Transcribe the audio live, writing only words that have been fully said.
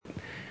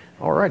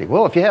All righty.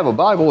 Well, if you have a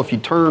Bible, if you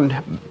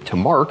turn to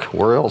Mark,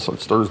 where else?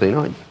 It's Thursday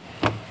night.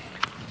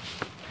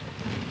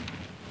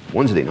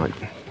 Wednesday night.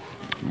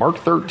 Mark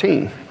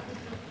 13.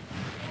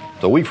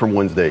 It's a week from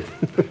Wednesday.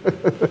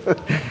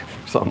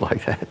 Something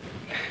like that.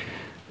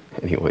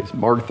 Anyways,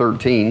 Mark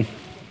 13.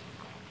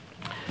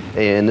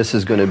 And this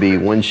is going to be,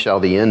 When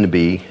Shall the End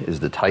Be, is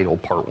the title,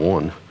 part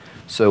 1.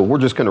 So we're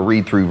just going to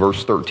read through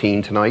verse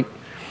 13 tonight.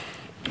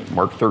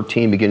 Mark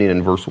 13, beginning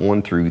in verse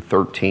 1 through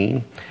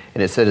 13.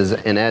 And it says,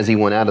 And as he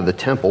went out of the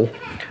temple,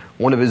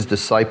 one of his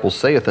disciples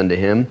saith unto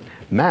him,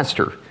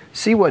 Master,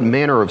 see what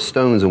manner of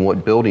stones and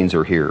what buildings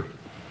are here.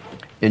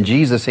 And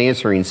Jesus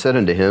answering said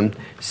unto him,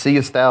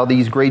 Seest thou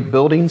these great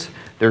buildings?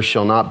 There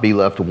shall not be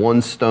left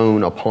one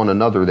stone upon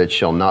another that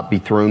shall not be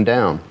thrown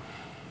down.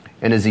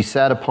 And as he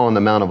sat upon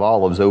the Mount of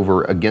Olives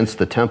over against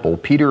the temple,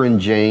 Peter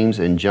and James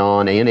and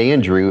John and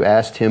Andrew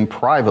asked him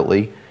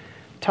privately,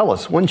 Tell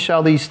us, when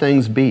shall these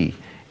things be?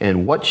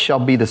 And what shall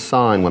be the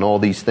sign when all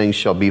these things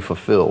shall be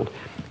fulfilled?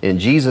 And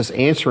Jesus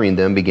answering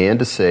them began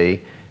to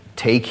say,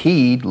 Take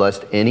heed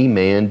lest any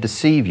man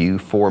deceive you,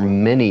 for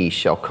many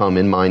shall come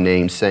in my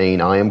name,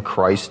 saying, I am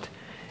Christ,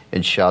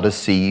 and shall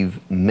deceive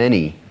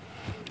many.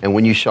 And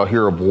when you shall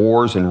hear of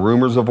wars and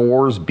rumors of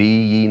wars,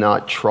 be ye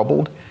not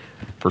troubled,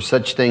 for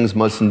such things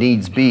must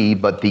needs be,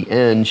 but the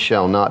end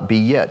shall not be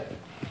yet.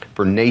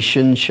 For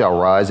nation shall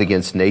rise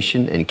against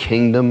nation, and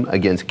kingdom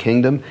against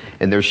kingdom,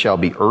 and there shall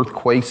be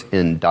earthquakes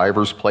in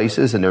divers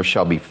places, and there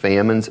shall be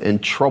famines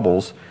and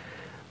troubles.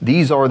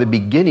 These are the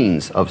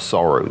beginnings of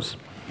sorrows.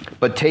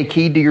 But take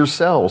heed to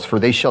yourselves, for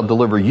they shall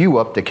deliver you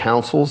up to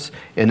councils,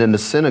 and in the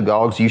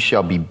synagogues you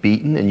shall be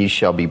beaten, and you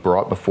shall be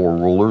brought before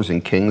rulers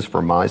and kings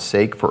for my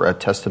sake, for a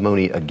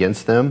testimony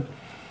against them.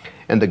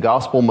 And the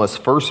gospel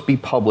must first be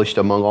published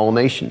among all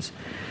nations.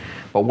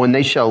 But when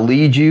they shall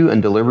lead you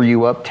and deliver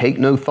you up, take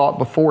no thought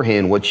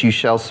beforehand what you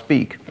shall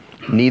speak,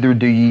 neither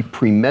do ye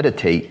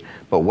premeditate,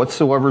 but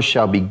whatsoever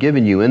shall be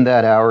given you in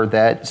that hour,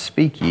 that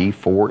speak ye,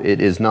 for it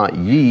is not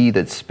ye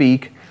that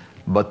speak,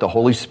 but the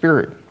Holy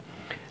Spirit.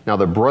 Now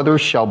the brother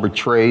shall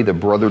betray the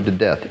brother to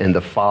death, and the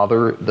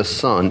father the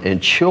son,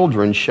 and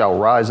children shall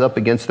rise up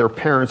against their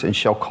parents, and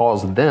shall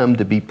cause them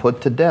to be put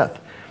to death.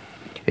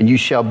 And you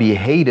shall be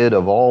hated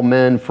of all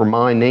men for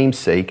my name's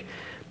sake,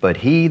 but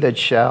he that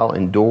shall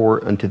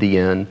endure unto the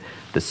end,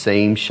 the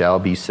same shall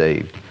be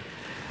saved.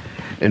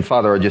 And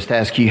Father, I just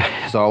ask you,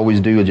 as I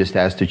always do, I just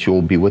ask that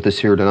you'll be with us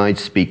here tonight,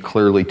 speak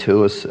clearly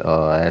to us.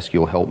 I ask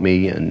you'll help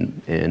me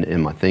and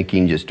in my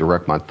thinking, just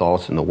direct my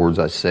thoughts and the words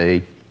I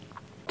say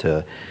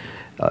to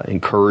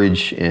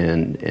encourage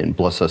and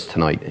bless us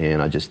tonight.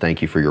 And I just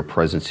thank you for your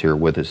presence here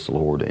with us,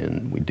 Lord,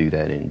 and we do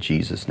that in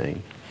Jesus'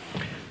 name.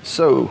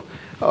 So,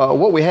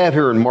 what we have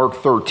here in Mark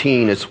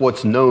 13 is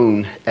what's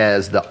known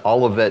as the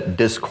Olivet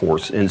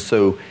Discourse. And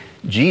so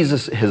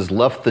Jesus has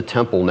left the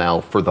temple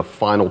now for the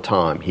final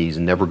time. He's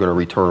never going to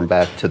return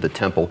back to the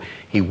temple.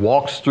 He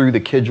walks through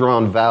the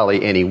Kidron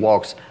Valley and he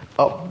walks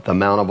up the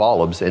Mount of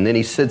Olives. And then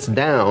he sits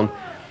down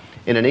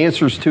and in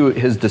answers to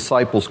his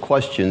disciples'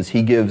 questions,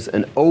 he gives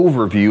an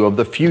overview of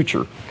the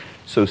future.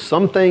 So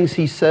some things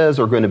he says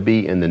are going to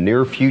be in the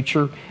near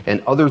future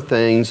and other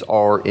things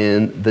are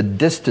in the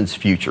distant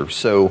future.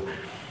 So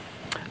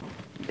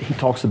he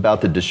talks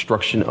about the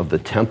destruction of the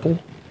temple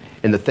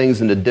and the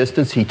things in the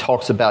distance. He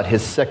talks about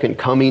his second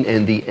coming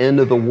and the end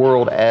of the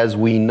world as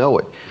we know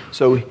it.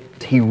 So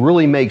he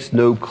really makes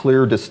no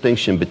clear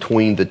distinction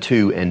between the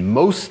two. And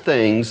most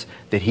things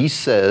that he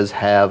says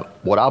have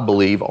what I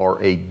believe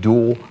are a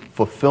dual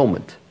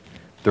fulfillment.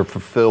 They're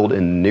fulfilled in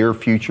the near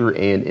future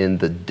and in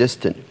the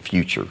distant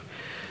future.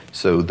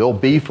 So they'll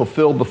be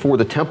fulfilled before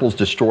the temple's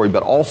destroyed,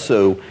 but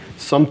also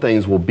some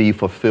things will be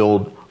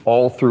fulfilled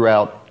all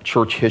throughout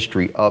church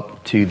history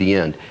up to the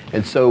end.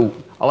 And so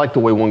I like the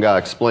way one guy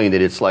explained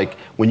it. It's like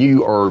when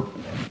you are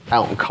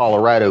out in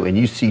Colorado and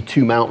you see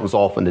two mountains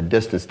off in the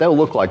distance, they'll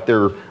look like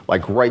they're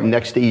like right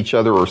next to each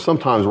other or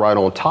sometimes right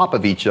on top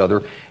of each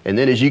other. And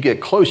then as you get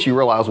close, you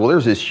realize, well,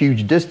 there's this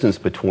huge distance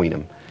between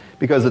them.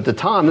 Because at the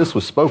time this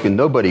was spoken,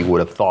 nobody would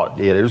have thought,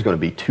 yeah, there's going to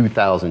be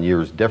 2,000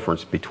 years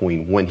difference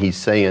between when he's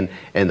saying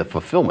and the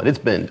fulfillment. It's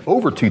been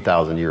over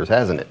 2,000 years,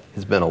 hasn't it?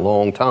 It's been a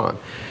long time.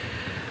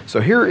 So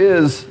here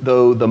is,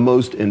 though, the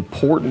most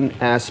important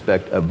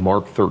aspect of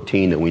Mark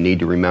 13 that we need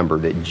to remember,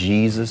 that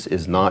Jesus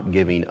is not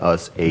giving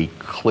us a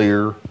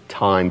clear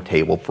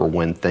timetable for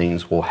when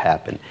things will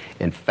happen.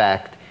 In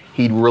fact,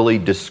 he really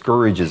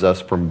discourages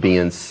us from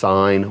being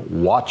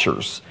sign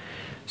watchers.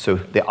 So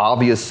the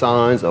obvious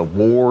signs of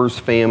wars,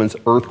 famines,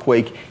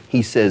 earthquake,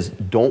 he says,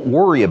 don't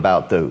worry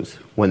about those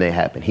when they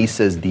happen. He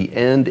says, the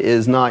end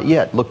is not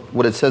yet. Look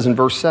what it says in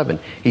verse 7.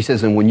 He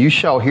says, and when you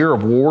shall hear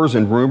of wars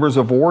and rumors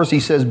of wars,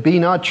 he says, be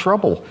not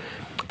troubled,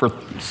 for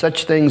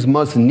such things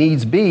must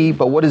needs be.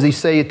 But what does he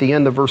say at the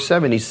end of verse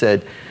 7? He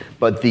said,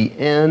 but the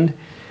end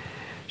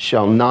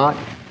shall not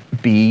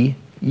be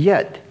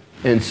yet.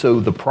 And so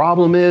the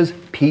problem is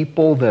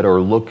people that are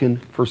looking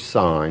for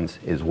signs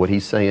is what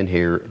he's saying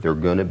here. They're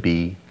going to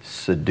be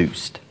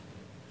seduced.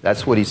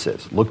 That's what he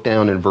says. Look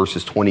down in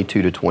verses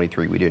 22 to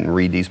 23. We didn't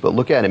read these, but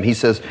look at him. He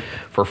says,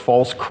 for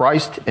false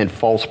Christ and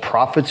false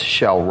prophets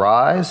shall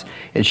rise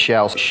and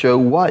shall show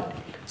what?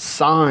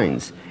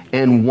 Signs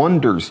and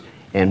wonders.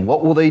 And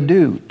what will they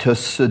do? To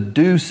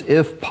seduce,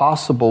 if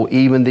possible,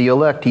 even the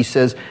elect. He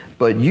says,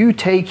 but you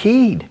take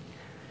heed.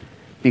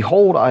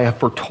 Behold, I have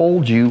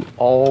foretold you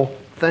all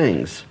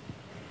things.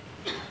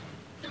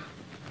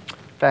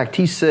 In fact,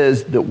 he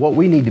says that what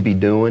we need to be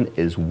doing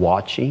is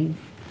watching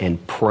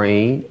and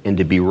praying and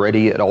to be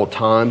ready at all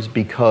times,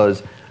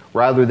 because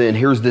rather than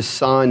here's this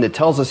sign that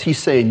tells us, he's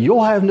saying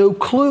you'll have no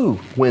clue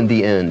when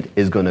the end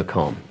is going to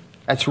come.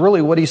 That's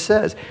really what he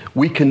says.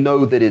 We can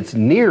know that it's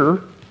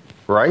near,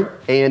 right?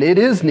 And it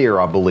is near,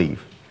 I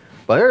believe.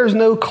 But there's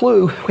no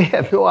clue. We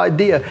have no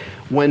idea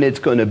when it's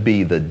going to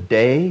be, the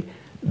day,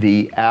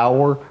 the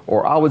hour,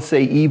 or I would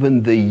say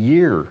even the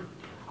year.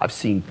 I've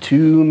seen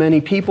too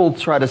many people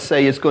try to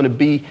say it's going to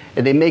be,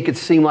 and they make it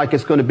seem like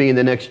it's going to be in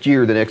the next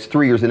year, the next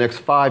 3 years, the next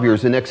 5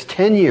 years, the next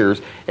 10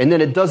 years, and then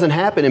it doesn't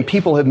happen, and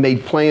people have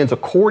made plans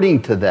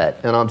according to that.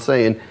 And I'm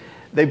saying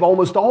they've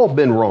almost all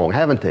been wrong,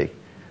 haven't they?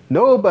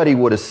 Nobody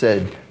would have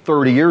said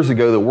 30 years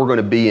ago that we're going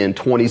to be in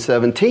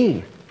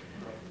 2017.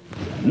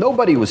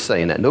 Nobody was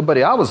saying that.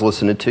 Nobody I was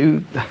listening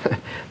to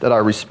that I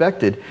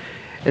respected.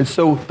 And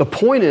so the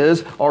point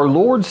is, our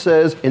Lord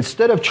says,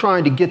 instead of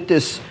trying to get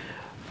this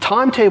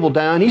timetable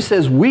down, he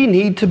says we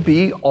need to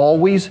be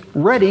always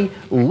ready,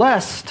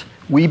 lest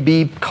we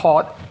be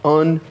caught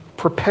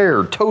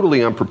unprepared,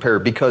 totally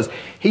unprepared, because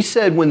he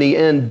said when the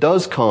end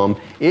does come,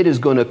 it is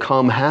going to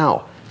come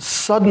how?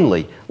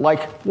 Suddenly,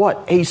 like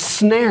what? A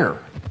snare.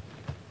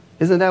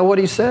 Isn't that what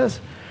he says?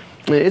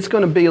 It's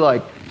going to be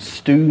like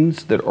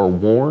students that are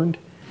warned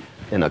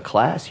in a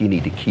class, you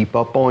need to keep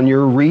up on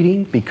your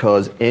reading,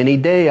 because any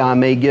day I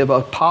may give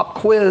a pop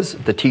quiz,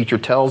 the teacher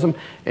tells him,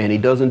 and he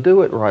doesn't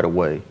do it right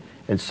away.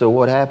 And so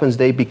what happens?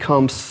 They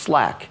become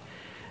slack.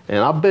 And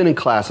I've been in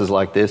classes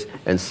like this,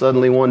 and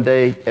suddenly one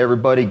day,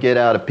 everybody get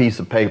out a piece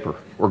of paper.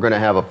 We're going to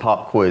have a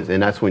pop quiz,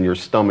 and that's when your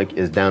stomach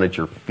is down at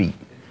your feet,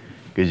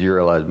 because you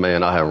realize,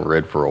 man, I haven't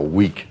read for a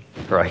week,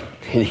 right?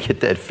 And you get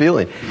that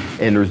feeling.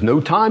 And there's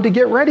no time to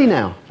get ready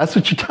now. That's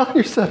what you're telling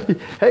yourself.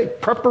 Hey,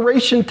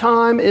 preparation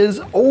time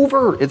is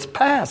over. It's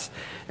past.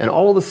 And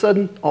all of a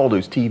sudden, all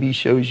those TV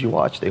shows you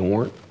watch, they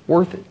weren't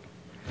worth it.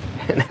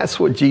 And that's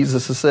what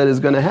Jesus has said is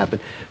going to happen.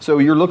 So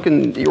you're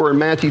in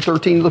Matthew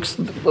 13.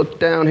 Look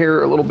down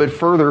here a little bit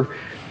further.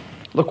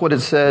 Look what it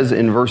says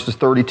in verses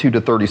 32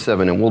 to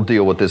 37, and we'll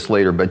deal with this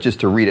later, but just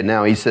to read it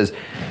now, he says,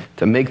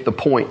 to make the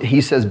point, he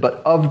says, but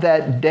of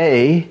that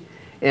day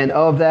and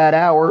of that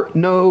hour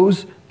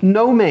knows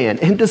no man.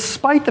 And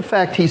despite the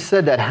fact he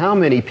said that, how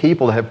many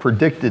people have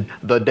predicted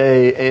the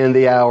day and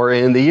the hour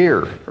and the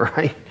year,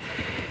 right?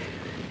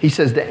 He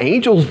says, the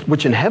angels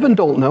which in heaven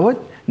don't know it,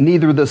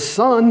 neither the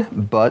Son,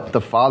 but the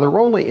Father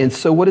only. And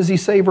so what does he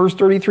say, verse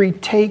 33?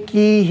 Take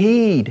ye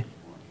heed,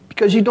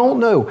 because you don't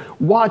know.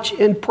 Watch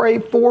and pray,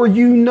 for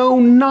you know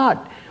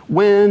not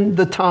when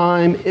the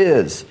time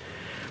is.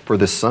 For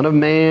the Son of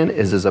Man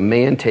is as a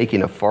man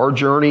taking a far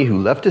journey, who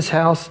left his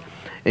house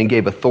and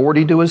gave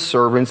authority to his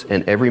servants,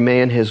 and every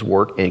man his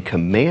work, and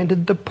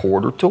commanded the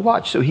porter to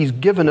watch. So he's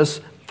given us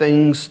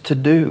things to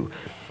do.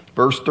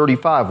 Verse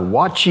 35,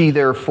 watch ye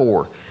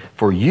therefore,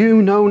 for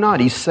you know not,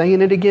 he's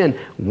saying it again,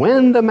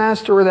 when the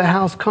master of the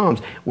house comes,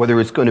 whether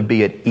it's going to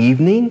be at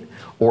evening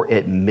or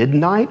at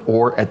midnight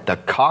or at the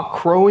cock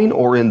crowing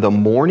or in the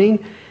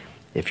morning.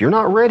 If you're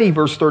not ready,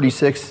 verse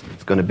 36,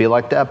 it's going to be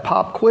like that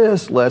pop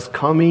quiz, lest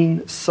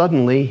coming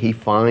suddenly he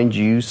find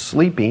you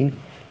sleeping.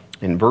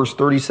 In verse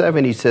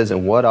 37, he says,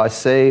 and what I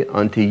say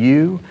unto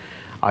you,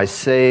 I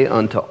say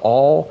unto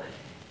all,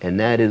 and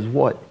that is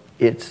what?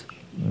 It's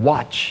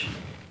watch.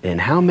 And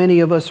how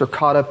many of us are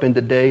caught up in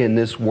today in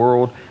this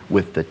world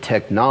with the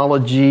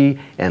technology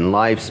and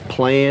life's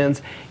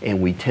plans,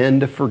 and we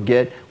tend to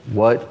forget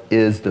what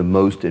is the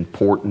most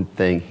important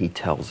thing he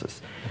tells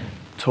us?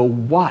 To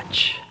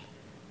watch.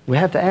 We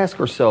have to ask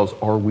ourselves,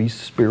 are we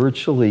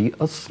spiritually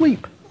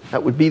asleep?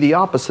 That would be the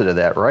opposite of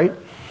that, right?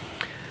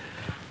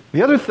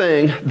 The other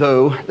thing,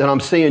 though, that I'm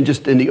saying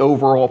just in the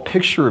overall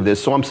picture of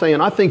this, so I'm saying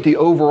I think the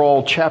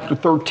overall chapter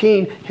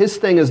 13, his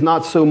thing is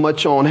not so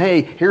much on,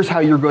 hey, here's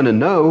how you're going to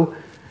know.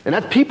 And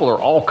that people are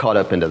all caught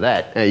up into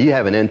that. Hey, you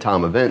have an end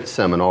time event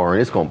seminar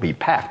and it's going to be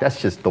packed.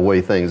 That's just the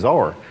way things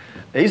are.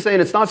 And he's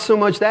saying it's not so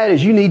much that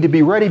as you need to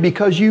be ready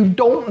because you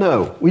don't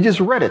know. We just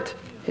read it.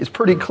 It's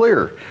pretty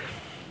clear.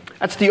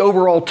 That's the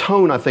overall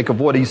tone, I think, of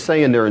what he's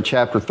saying there in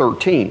chapter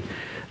 13.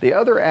 The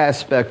other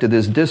aspect of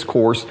this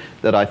discourse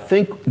that I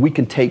think we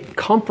can take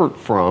comfort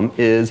from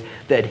is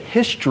that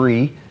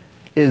history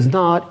is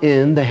not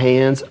in the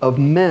hands of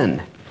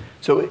men.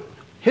 So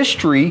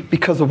history,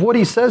 because of what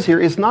he says here,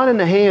 is not in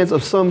the hands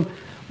of some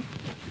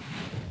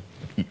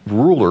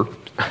ruler.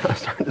 I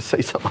was trying to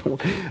say something.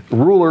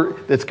 Ruler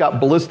that's got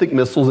ballistic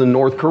missiles in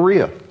North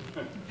Korea.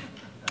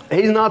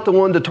 He's not the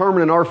one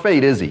determining our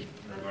fate, is he?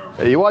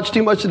 You watch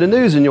too much of the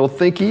news and you'll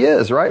think he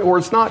is, right? Or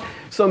it's not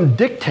some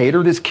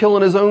dictator that's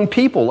killing his own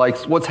people like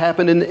what's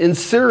happened in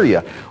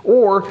Syria.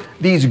 Or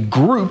these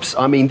groups,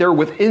 I mean, they're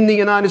within the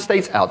United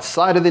States,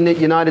 outside of the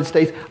United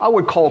States. I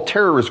would call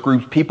terrorist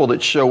groups people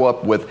that show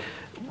up with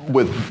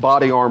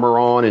body armor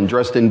on and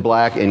dressed in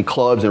black in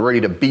clubs and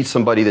ready to beat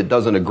somebody that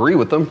doesn't agree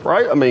with them,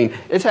 right? I mean,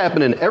 it's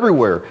happening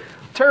everywhere.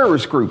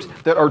 Terrorist groups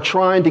that are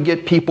trying to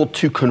get people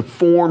to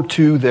conform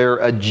to their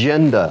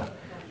agenda.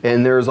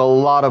 And there's a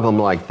lot of them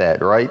like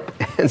that, right?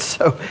 And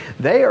so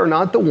they are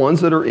not the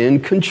ones that are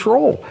in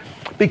control.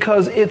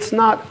 Because it's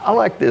not, I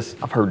like this,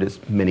 I've heard this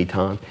many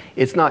times.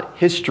 It's not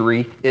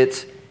history,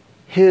 it's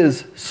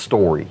his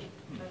story.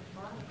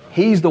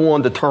 He's the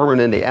one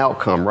determining the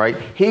outcome, right?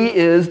 He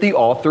is the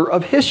author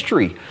of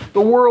history.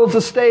 The world's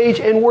a stage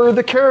and we're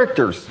the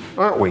characters,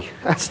 aren't we?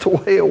 That's the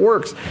way it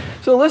works.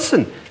 So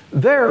listen,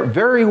 there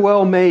very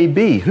well may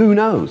be, who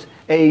knows,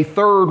 a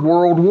third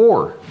world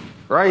war,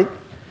 right?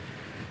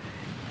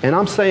 And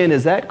I'm saying,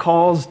 is that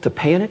cause to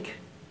panic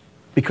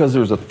because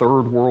there's a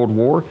third world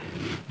war?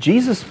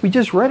 Jesus, we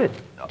just read it.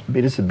 I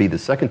mean, this would be the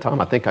second time.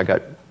 I think I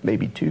got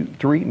maybe 2,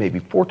 3, maybe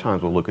 4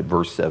 times we'll look at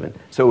verse 7.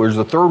 So there's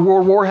a third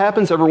world war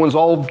happens. Everyone's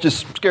all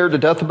just scared to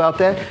death about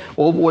that.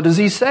 Well, what does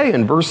he say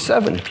in verse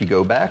 7? If you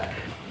go back,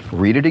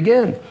 read it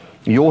again.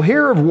 You'll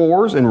hear of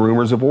wars and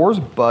rumors of wars,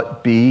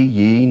 but be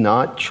ye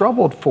not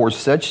troubled, for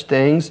such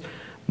things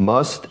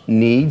must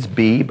needs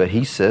be. But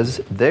he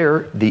says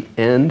there, the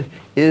end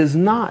is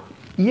not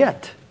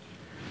yet.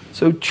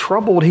 So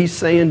troubled, he's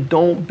saying,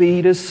 don't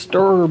be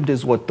disturbed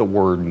is what the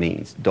word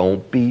means.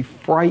 Don't be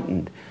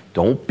frightened.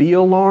 Don't be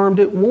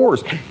alarmed at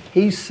wars.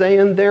 He's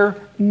saying they're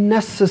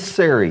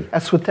necessary.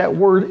 That's what that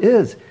word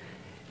is.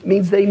 It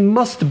means they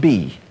must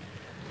be.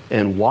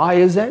 And why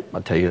is that?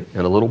 I'll tell you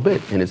in a little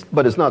bit.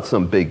 But it's not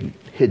some big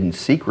hidden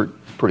secret.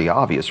 It's pretty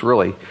obvious,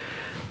 really.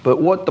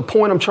 But what the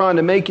point I'm trying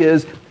to make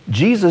is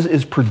Jesus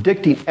is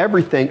predicting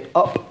everything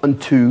up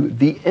unto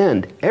the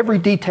end. Every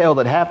detail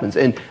that happens.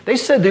 And they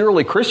said, the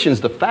early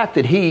Christians, the fact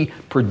that he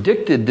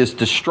predicted this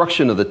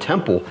destruction of the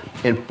temple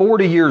and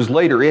 40 years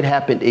later it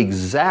happened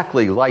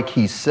exactly like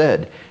he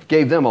said,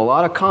 gave them a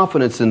lot of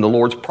confidence in the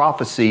Lord's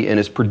prophecy and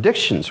his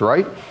predictions,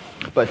 right?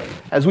 But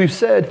as we've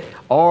said,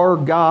 our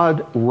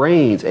God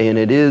reigns and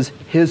it is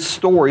his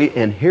story.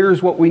 And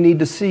here's what we need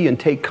to see and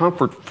take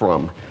comfort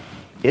from.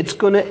 It's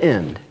going to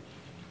end.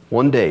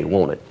 One day,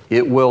 won't it?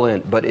 It will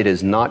end, but it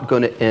is not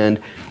going to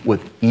end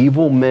with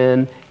evil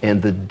men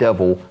and the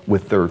devil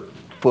with their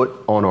foot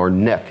on our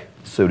neck,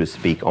 so to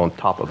speak, on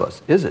top of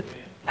us, is it?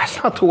 That's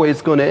not the way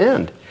it's going to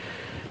end.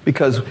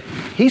 Because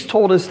he's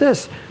told us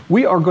this,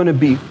 we are going to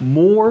be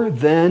more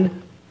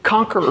than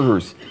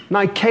conquerors.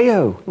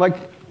 Nikeo, like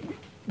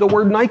the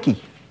word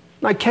Nike.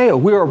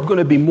 Nikeo, we are going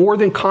to be more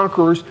than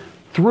conquerors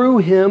through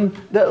him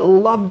that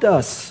loved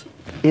us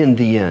in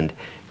the end.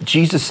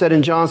 Jesus said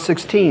in John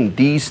 16,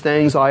 these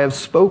things I have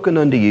spoken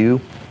unto you,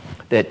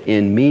 that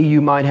in me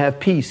you might have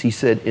peace. He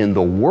said, in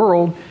the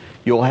world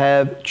you'll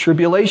have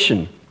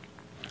tribulation.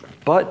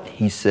 But,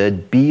 he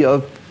said, be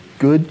of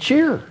good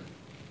cheer.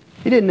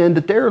 He didn't end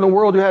it there. In the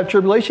world you have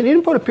tribulation. He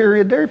didn't put a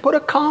period there. He put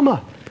a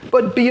comma.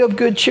 But be of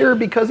good cheer,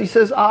 because he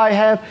says, I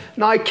have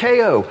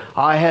Nikeo.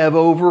 I have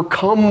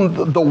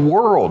overcome the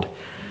world.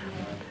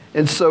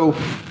 And so,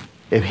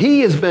 if he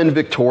has been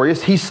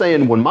victorious, he's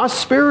saying, when my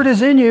spirit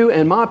is in you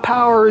and my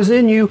power is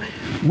in you,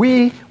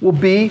 we will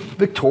be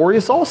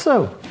victorious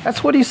also.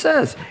 That's what he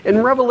says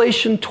in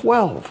Revelation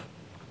 12.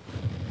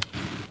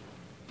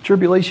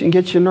 Tribulation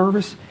gets you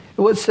nervous?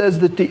 Well, it says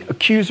that the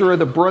accuser of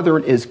the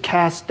brethren is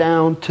cast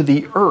down to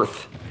the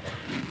earth.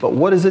 But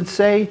what does it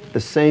say?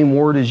 The same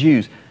word is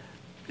used.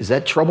 Is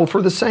that trouble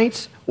for the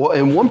saints? Well,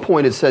 in one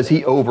point it says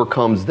he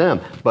overcomes them.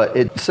 But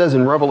it says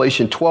in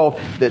Revelation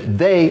 12 that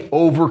they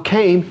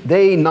overcame,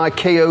 they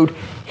Nikeo'd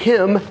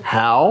him.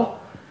 How?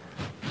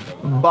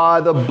 By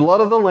the blood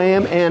of the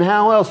Lamb, and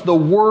how else? The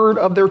word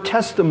of their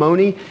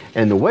testimony.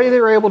 And the way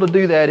they're able to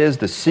do that is,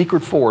 the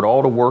secret for it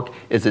all to work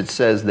is it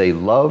says they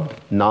loved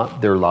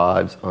not their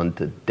lives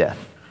unto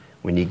death.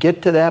 When you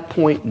get to that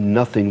point,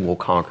 nothing will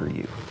conquer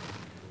you.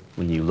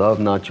 When you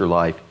love not your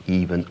life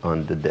even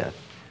unto death.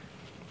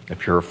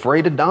 If you're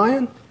afraid of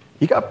dying,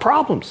 you got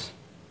problems,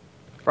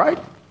 right?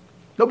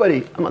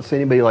 I'm not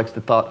saying anybody likes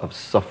the thought of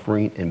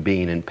suffering and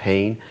being in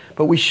pain,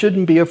 but we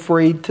shouldn't be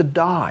afraid to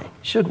die,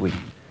 should we?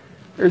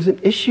 There's an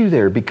issue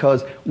there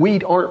because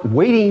we aren't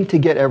waiting to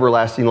get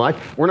everlasting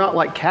life. We're not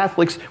like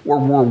Catholics where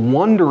we're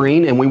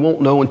wondering and we won't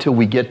know until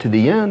we get to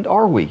the end,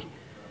 are we?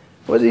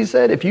 What he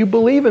said, if you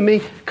believe in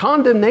me,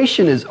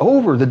 condemnation is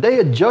over. The day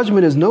of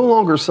judgment is no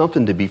longer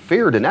something to be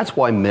feared, and that's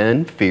why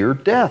men fear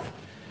death.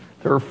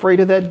 They're afraid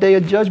of that day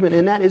of judgment,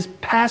 and that is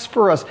past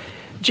for us.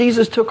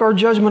 Jesus took our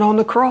judgment on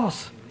the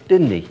cross,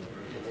 didn't he?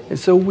 And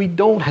so we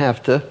don't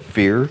have to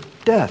fear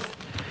death.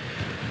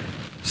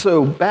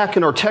 So back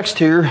in our text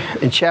here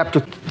in chapter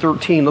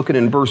 13, looking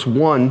in verse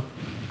 1,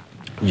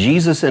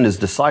 Jesus and his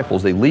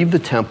disciples, they leave the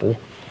temple,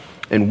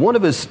 and one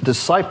of his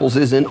disciples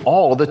is in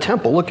awe of the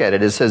temple. Look at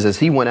it. It says, as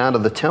he went out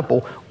of the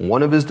temple,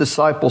 one of his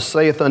disciples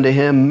saith unto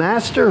him,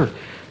 Master,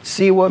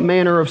 See what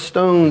manner of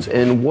stones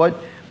and what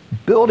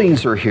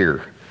buildings are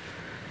here.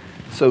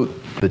 So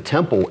the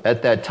temple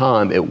at that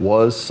time, it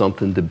was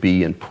something to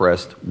be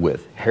impressed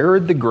with.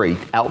 Herod the Great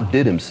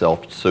outdid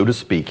himself, so to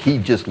speak. He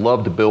just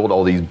loved to build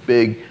all these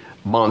big,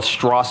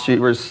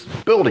 monstrous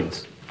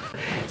buildings.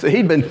 So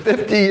he'd been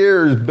 50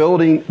 years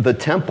building the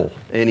temple,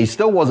 and he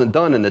still wasn't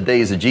done in the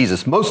days of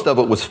Jesus. Most of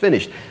it was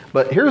finished.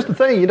 But here's the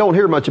thing you don't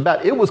hear much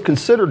about. It was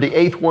considered the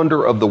eighth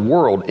wonder of the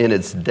world in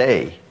its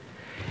day.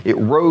 It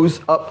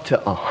rose up to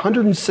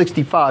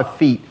 165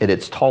 feet at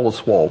its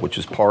tallest wall, which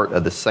is part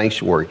of the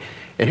sanctuary.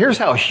 And here's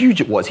how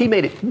huge it was. He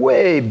made it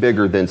way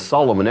bigger than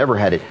Solomon ever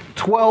had it.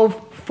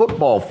 12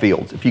 football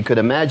fields, if you could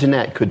imagine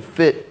that, could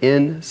fit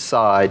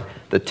inside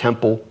the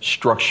temple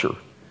structure.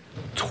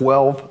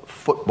 12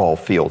 football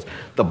fields.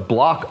 The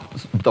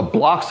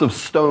blocks of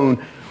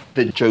stone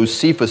that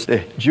Josephus,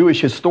 the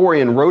Jewish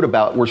historian, wrote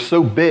about were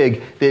so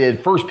big that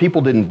at first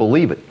people didn't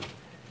believe it.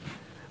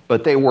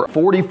 But they were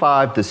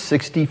 45 to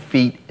 60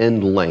 feet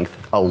in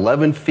length,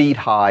 11 feet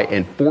high,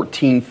 and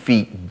 14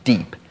 feet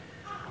deep.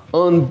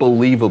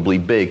 Unbelievably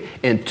big.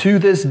 And to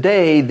this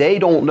day, they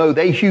don't know.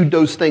 They hewed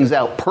those things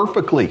out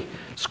perfectly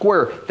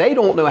square. They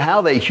don't know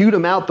how they hewed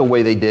them out the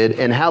way they did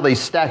and how they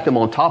stacked them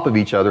on top of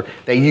each other.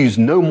 They used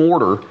no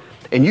mortar,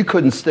 and you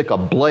couldn't stick a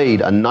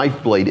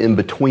knife blade in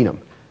between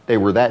them. They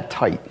were that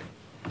tight.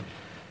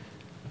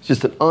 It's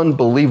just an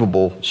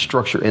unbelievable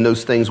structure. And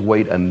those things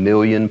weighed 1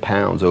 million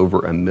pounds, over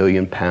 1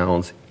 million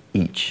pounds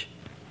each.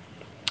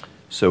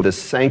 So the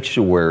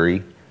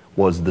sanctuary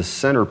was the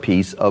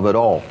centerpiece of it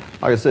all.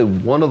 Like I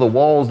said, one of the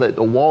walls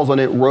on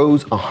it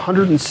rose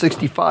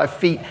 165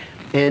 feet,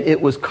 and it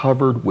was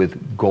covered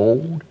with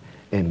gold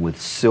and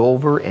with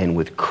silver and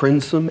with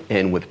crimson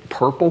and with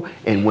purple.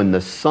 And when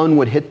the sun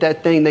would hit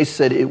that thing, they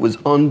said it was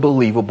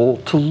unbelievable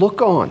to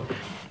look on.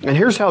 And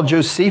here's how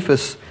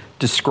Josephus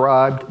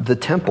described the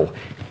temple.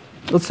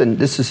 Listen,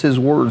 this is his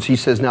words. He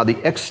says, "Now the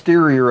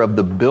exterior of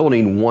the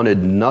building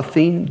wanted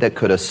nothing that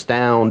could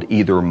astound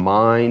either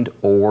mind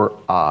or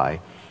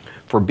eye.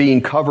 For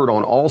being covered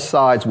on all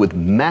sides with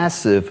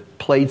massive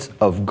plates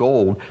of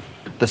gold,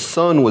 the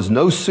sun was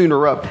no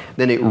sooner up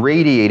than it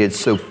radiated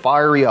so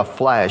fiery a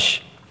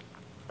flash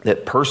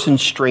that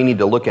persons straining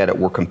to look at it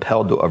were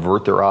compelled to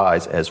avert their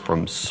eyes as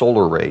from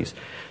solar rays.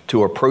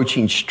 To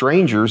approaching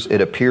strangers,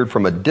 it appeared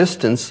from a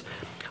distance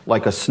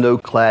like a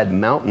snow-clad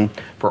mountain,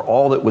 for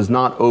all that was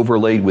not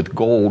overlaid with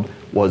gold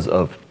was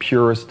of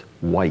purest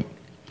white."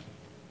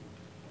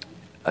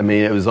 I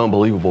mean, it was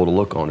unbelievable to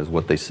look on, is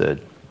what they said.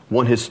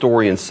 One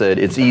historian said,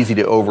 "It's easy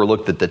to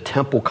overlook that the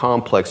temple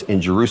complex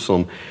in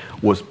Jerusalem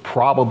was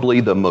probably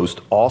the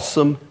most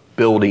awesome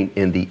building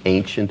in the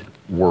ancient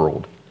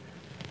world."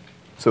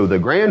 So the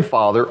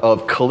grandfather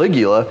of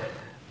Caligula,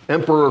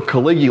 Emperor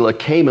Caligula,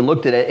 came and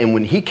looked at it, and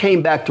when he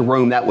came back to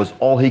Rome, that was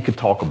all he could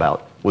talk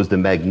about, was the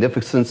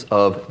magnificence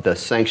of the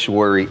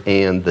sanctuary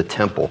and the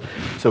temple.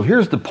 So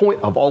here's the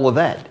point of all of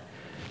that.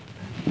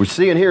 We're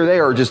seeing here, they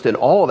are just in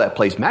awe of that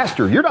place.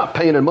 "Master, you're not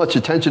paying much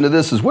attention to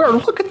this as well.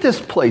 Look at this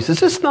place. Is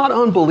this not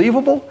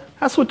unbelievable?"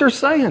 That's what they're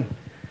saying.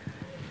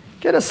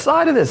 Get a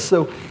side of this.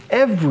 So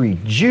every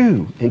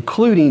Jew,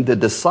 including the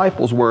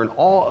disciples, were in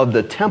awe of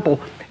the temple.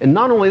 And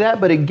not only that,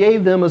 but it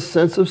gave them a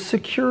sense of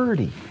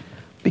security,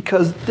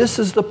 because this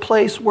is the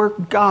place where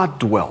God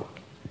dwelt.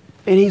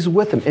 And he's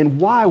with them. And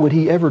why would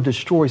he ever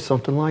destroy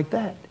something like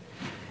that?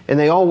 And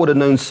they all would have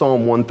known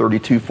Psalm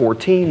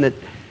 132:14, that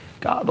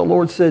God, the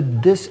Lord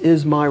said, "This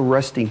is my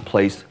resting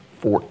place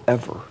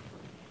forever."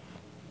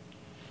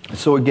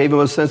 So it gave them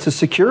a sense of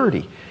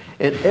security.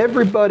 And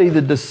everybody,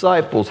 the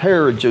disciples,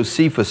 Herod,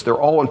 Josephus, they're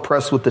all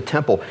impressed with the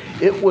temple.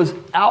 It was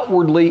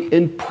outwardly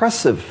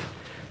impressive.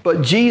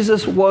 But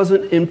Jesus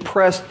wasn't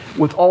impressed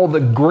with all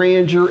the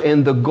grandeur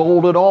and the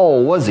gold at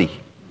all, was he?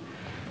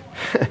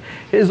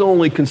 His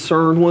only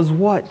concern was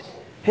what?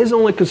 His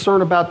only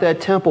concern about that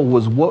temple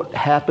was what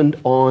happened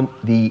on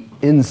the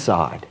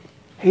inside.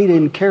 He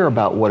didn't care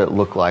about what it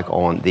looked like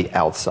on the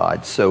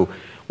outside. So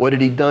what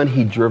had he done?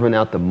 He'd driven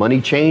out the money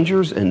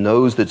changers and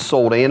those that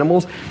sold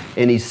animals.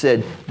 And he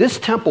said, this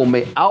temple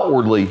may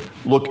outwardly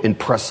look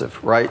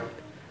impressive, right?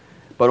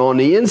 But on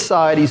the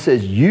inside, he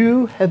says,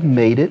 you have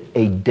made it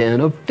a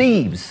den of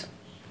thieves.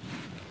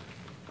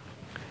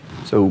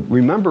 So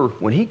remember,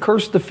 when he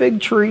cursed the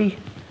fig tree,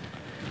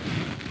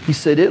 he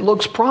said, it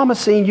looks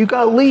promising. You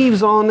got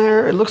leaves on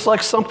there. It looks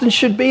like something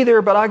should be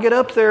there, but I get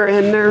up there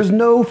and there's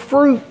no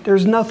fruit.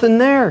 There's nothing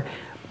there.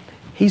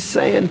 He's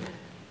saying,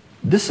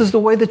 this is the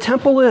way the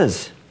temple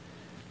is.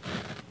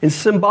 And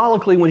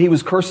symbolically, when he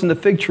was cursing the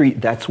fig tree,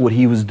 that's what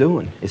he was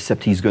doing,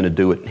 except he's going to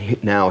do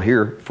it now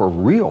here for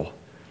real.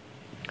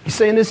 He's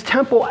saying this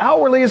temple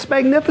outwardly is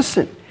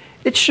magnificent.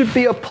 It should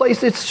be a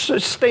place that's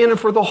standing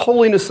for the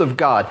holiness of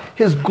God,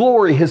 His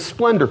glory, His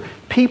splendor.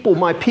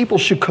 My people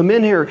should come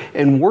in here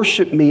and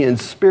worship me in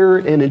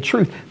spirit and in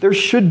truth. There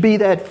should be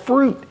that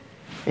fruit.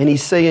 And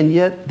he's saying,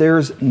 yet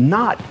there's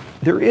not.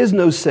 There is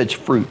no such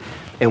fruit.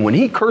 And when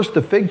he cursed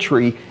the fig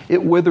tree,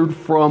 it withered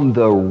from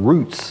the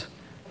roots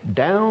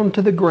down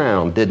to the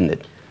ground, didn't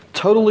it?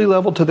 Totally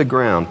level to the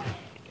ground.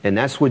 And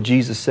that's what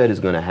Jesus said is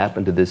going to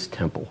happen to this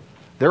temple.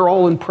 They're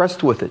all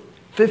impressed with it.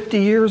 50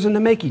 years in the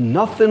making,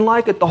 nothing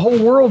like it. The whole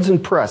world's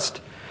impressed.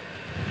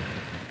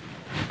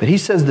 But he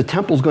says the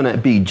temple's going to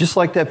be just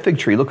like that fig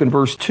tree. Look in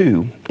verse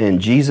 2. And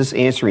Jesus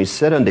answering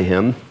said unto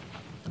him,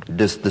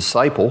 this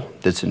disciple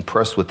that's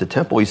impressed with the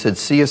temple, he said,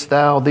 seest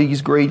thou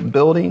these great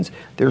buildings?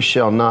 There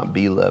shall not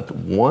be left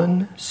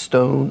one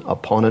stone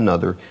upon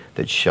another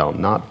that shall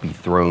not be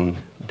thrown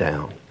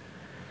down.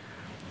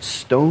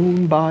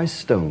 Stone by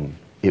stone,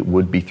 it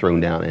would be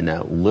thrown down. And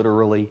that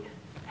literally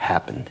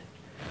happened.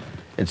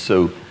 And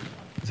so,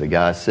 as a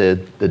guy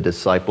said, the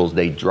disciples,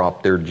 they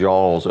dropped their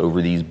jaws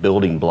over these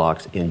building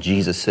blocks. And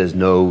Jesus says,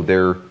 no,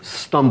 they're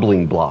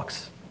stumbling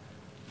blocks.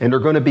 And they're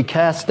going to be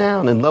cast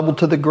down and leveled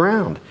to the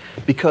ground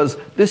because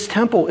this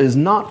temple is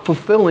not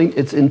fulfilling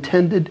its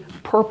intended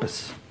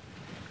purpose.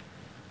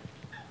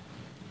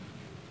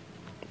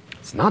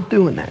 It's not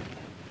doing that.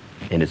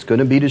 And it's going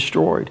to be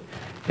destroyed.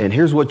 And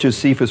here's what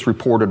Josephus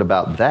reported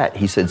about that.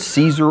 He said,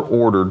 Caesar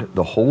ordered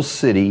the whole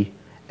city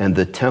and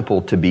the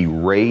temple to be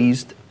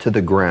razed to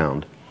the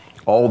ground.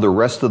 All the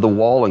rest of the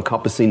wall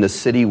encompassing the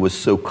city was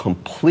so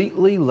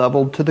completely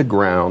leveled to the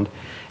ground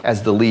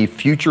as to leave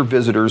future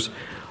visitors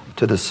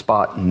to the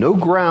spot no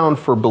ground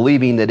for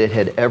believing that it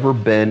had ever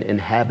been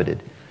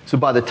inhabited. So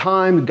by the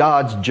time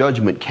God's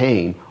judgment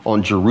came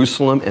on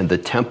Jerusalem and the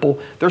temple,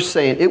 they're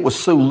saying it was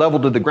so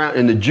leveled to the ground,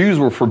 and the Jews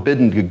were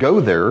forbidden to go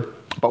there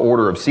by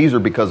order of Caesar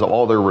because of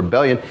all their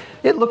rebellion.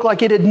 It looked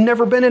like it had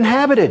never been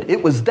inhabited.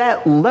 It was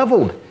that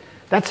leveled.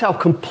 That's how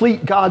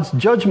complete God's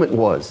judgment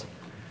was.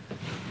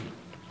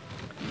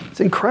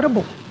 It's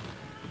incredible.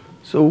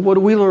 So what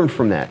do we learn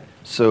from that?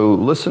 So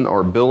listen,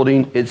 our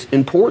building, it's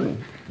important.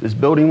 This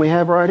building we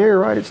have right here,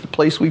 right? It's the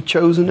place we've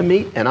chosen to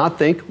meet. And I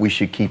think we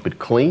should keep it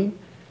clean.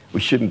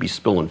 We shouldn't be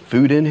spilling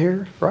food in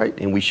here, right?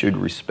 And we should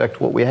respect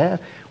what we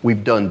have.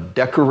 We've done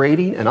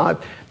decorating. And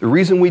the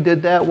reason we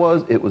did that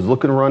was it was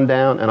looking run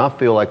down. And I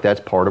feel like that's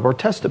part of our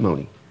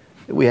testimony.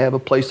 We have a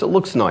place that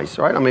looks nice,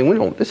 right? I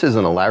mean, this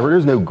isn't elaborate.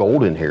 There's no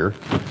gold in here.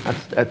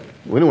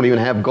 We don't even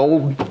have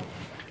gold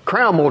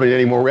crown molding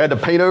anymore. We had to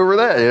paint over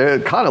that.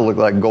 It kind of looked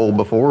like gold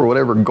before, or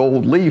whatever,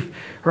 gold leaf,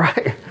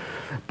 right?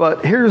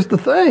 But here's the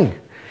thing.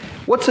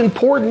 What's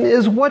important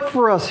is what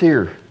for us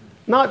here?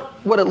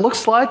 Not what it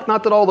looks like,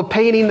 not that all the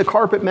painting, the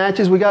carpet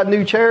matches, we got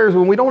new chairs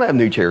when we don't have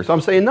new chairs. So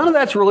I'm saying none of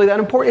that's really that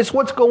important. It's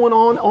what's going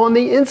on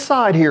the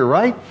inside here,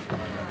 right?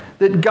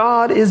 That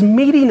God is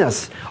meeting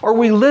us. Are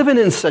we living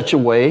in such a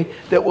way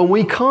that when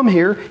we come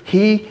here,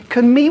 He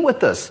can meet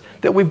with us?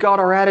 That we've got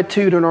our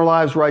attitude in our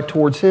lives right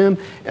towards Him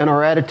and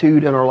our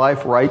attitude in our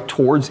life right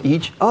towards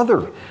each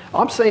other.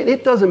 I'm saying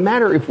it doesn't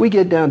matter if we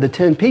get down to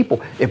 10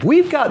 people. If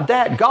we've got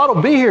that, God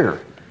will be here.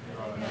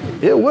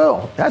 It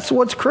will. That's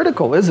what's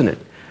critical, isn't it?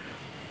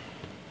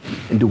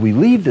 And do we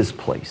leave this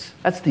place?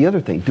 That's the other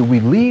thing. Do we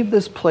leave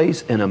this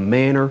place in a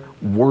manner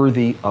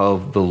worthy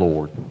of the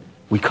Lord?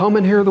 We come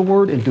and hear the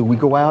word, and do we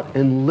go out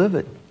and live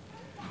it?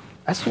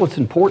 That's what's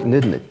important,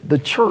 isn't it? The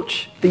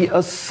church, the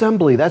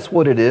assembly, that's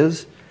what it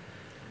is.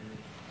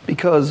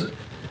 Because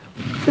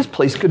this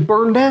place could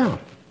burn down,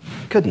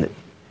 couldn't it?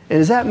 And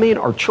does that mean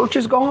our church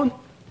is gone?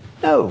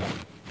 No.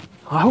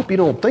 I hope you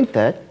don't think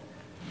that.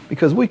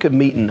 Because we could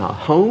meet in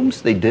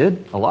homes. They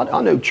did a lot.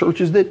 I know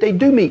churches that they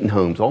do meet in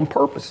homes on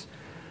purpose.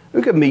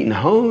 We could meet in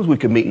homes. We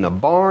could meet in a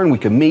barn. We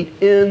could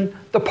meet in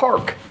the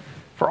park,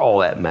 for all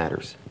that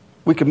matters.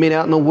 We could meet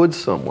out in the woods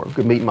somewhere. We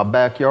could meet in my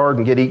backyard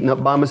and get eaten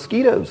up by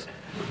mosquitoes,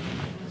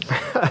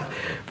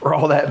 for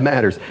all that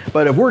matters.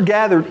 But if we're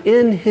gathered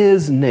in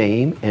His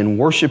name and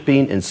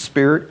worshiping in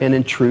spirit and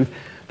in truth,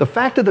 the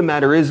fact of the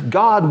matter is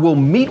God will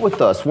meet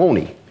with us, won't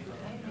He?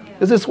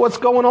 Because it's what's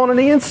going on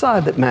the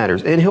inside that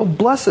matters. And He'll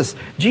bless us.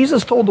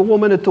 Jesus told the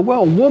woman at the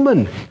well,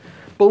 woman,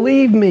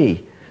 believe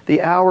me,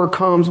 the hour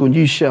comes when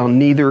you shall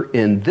neither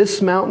in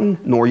this mountain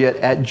nor yet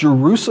at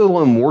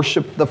Jerusalem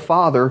worship the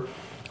Father.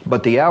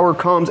 But the hour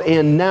comes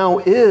and now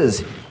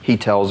is, He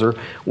tells her,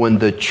 when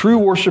the true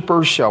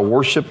worshipers shall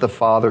worship the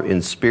Father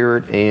in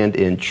spirit and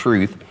in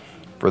truth.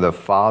 For the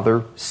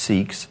Father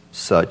seeks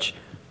such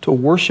to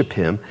worship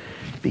Him,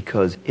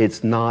 because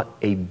it's not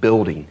a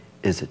building,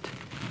 is it?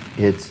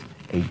 It's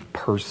a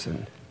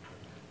person,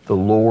 the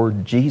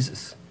Lord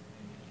Jesus.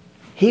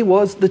 He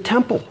was the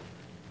temple.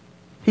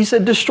 He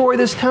said, destroy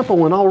this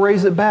temple and I'll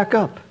raise it back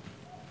up.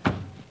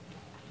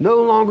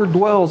 No longer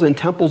dwells in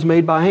temples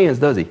made by hands,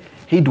 does He?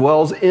 He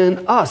dwells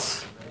in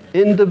us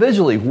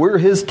individually. We're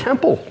His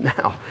temple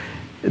now.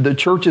 The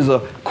church is a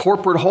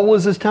corporate whole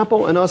as His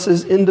temple, and us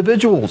as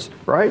individuals,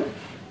 right?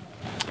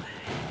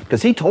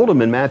 Because He told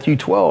them in Matthew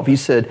 12, He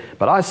said,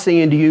 but I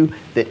say unto you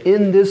that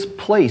in this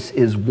place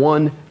is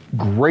one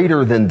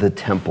greater than the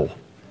temple,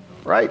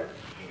 right?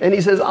 And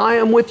He says, I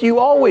am with you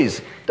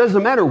always.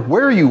 Doesn't matter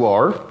where you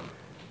are,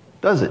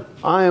 does it?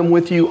 I am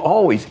with you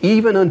always,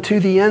 even unto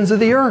the ends of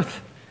the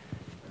earth.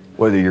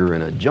 Whether you're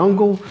in a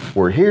jungle,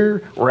 we're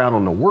here, we're out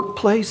on the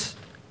workplace,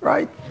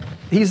 right?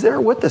 He's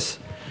there with us.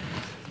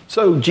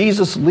 So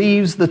Jesus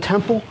leaves the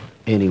temple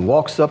and He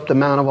walks up the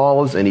Mount of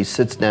Olives and He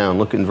sits down.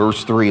 Look in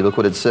verse 3. Look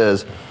what it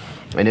says.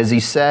 And as he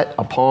sat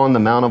upon the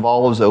Mount of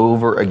Olives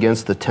over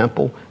against the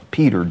temple,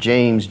 Peter,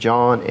 James,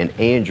 John, and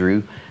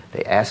Andrew,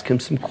 they asked him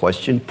some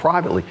question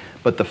privately.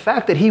 But the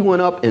fact that he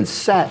went up and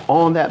sat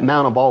on that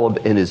Mount of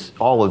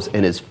Olives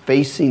and is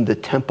facing the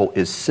temple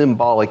is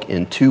symbolic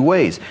in two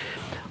ways.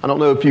 I don't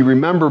know if you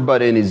remember,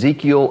 but in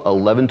Ezekiel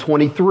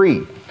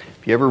 11:23,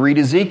 if you ever read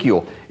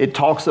Ezekiel, it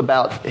talks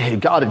about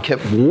God had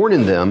kept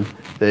warning them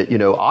that,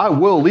 I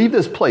will leave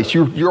this place.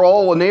 You're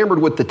all enamored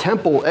with the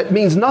temple. It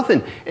means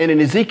nothing. And in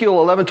Ezekiel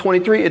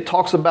 11:23, it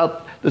talks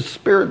about the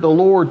Spirit of the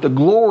Lord, the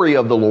glory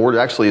of the Lord,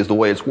 actually is the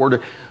way it's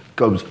worded,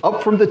 goes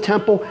up from the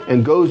temple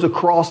and goes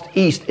across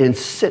east and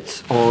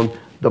sits on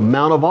the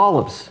Mount of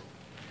Olives.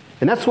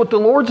 And that's what the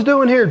Lord's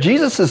doing here.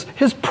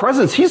 His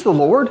presence, he's the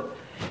Lord.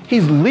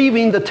 He's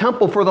leaving the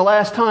temple for the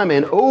last time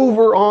and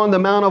over on the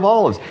Mount of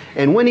Olives.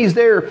 And when he's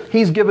there,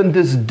 he's given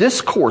this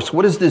discourse.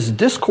 What is this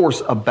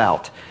discourse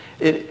about?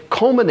 It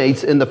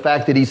culminates in the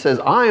fact that he says,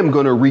 I am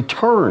going to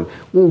return.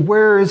 Well,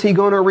 where is he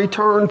going to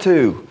return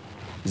to?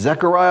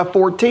 Zechariah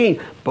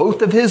 14.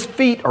 Both of his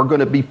feet are going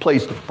to be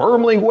placed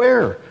firmly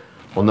where?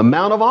 On the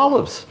Mount of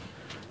Olives.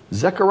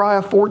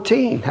 Zechariah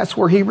 14. That's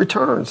where he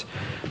returns.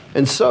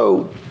 And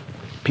so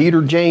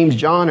Peter, James,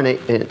 John, and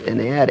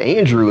they add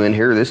Andrew in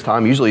here this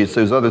time. Usually it's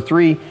those other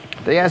three.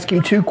 They ask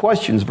him two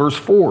questions. Verse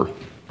 4.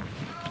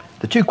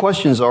 The two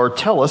questions are,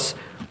 tell us,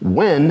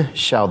 when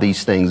shall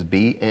these things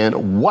be,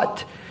 and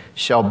what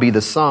shall be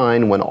the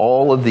sign when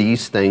all of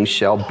these things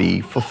shall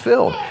be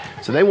fulfilled?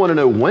 So they want to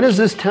know, when is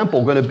this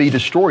temple going to be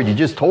destroyed? You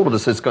just told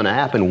us it's going to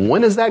happen.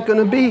 When is that going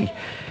to be?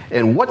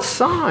 And what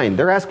sign?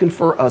 They're asking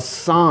for a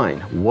sign.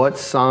 What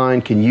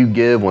sign can you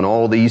give when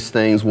all these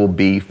things will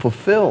be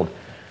fulfilled?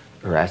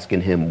 They're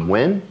asking him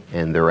when,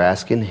 and they're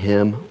asking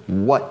him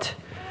what.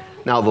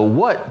 Now, the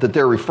what that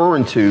they're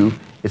referring to,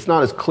 it's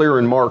not as clear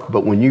in Mark,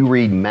 but when you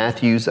read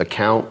Matthew's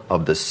account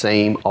of the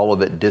same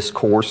Olivet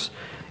discourse,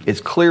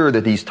 it's clear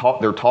that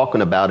they're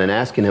talking about and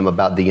asking him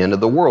about the end of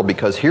the world,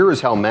 because here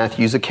is how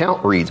Matthew's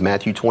account reads,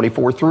 Matthew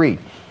 24:3.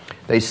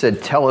 They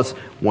said, tell us,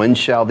 when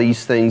shall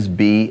these things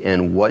be,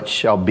 and what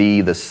shall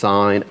be the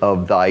sign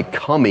of thy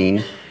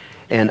coming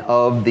and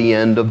of the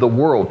end of the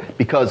world?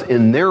 Because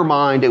in their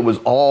mind, it was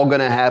all going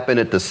to happen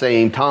at the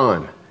same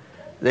time.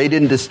 They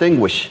didn't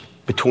distinguish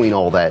between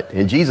all that.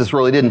 And Jesus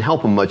really didn't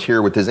help them much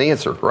here with his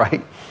answer,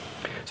 right?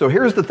 So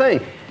here's the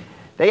thing.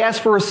 They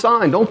ask for a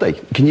sign, don't they?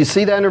 Can you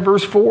see that in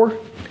verse 4?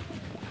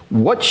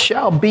 What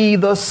shall be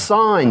the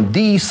sign?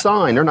 The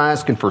sign. They're not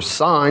asking for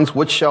signs.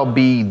 What shall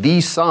be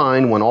the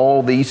sign when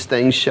all these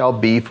things shall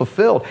be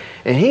fulfilled?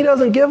 And he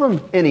doesn't give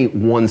them any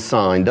one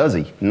sign, does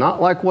he?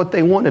 Not like what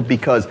they wanted,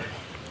 because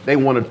they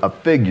wanted a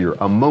figure,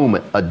 a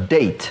moment, a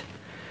date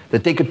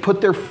that they could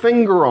put their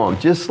finger on,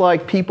 just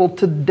like people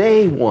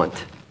today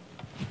want.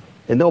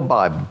 And they'll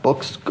buy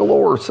books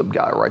galore. Some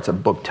guy writes a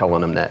book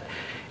telling them that.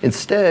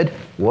 Instead,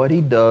 what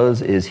he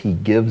does is he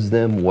gives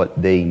them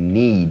what they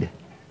need,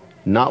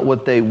 not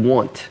what they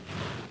want.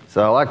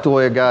 So I like the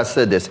way a guy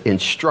said this.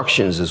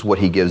 Instructions is what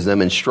he gives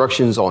them.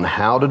 Instructions on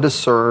how to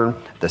discern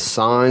the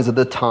signs of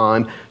the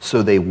time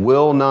so they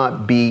will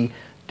not be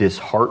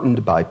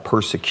disheartened by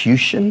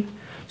persecution,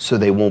 so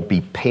they won't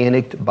be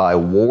panicked by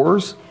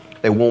wars,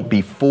 they won't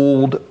be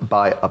fooled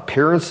by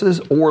appearances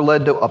or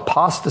led to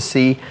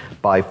apostasy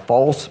by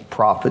false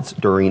prophets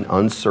during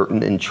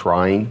uncertain and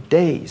trying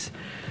days.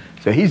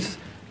 So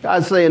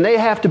God's saying they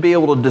have to be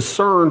able to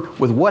discern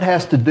with what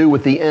has to do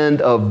with the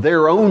end of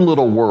their own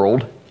little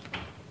world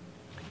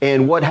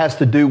and what has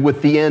to do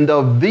with the end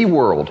of the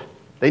world.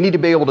 They need to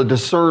be able to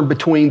discern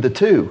between the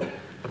two.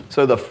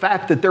 So the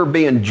fact that they're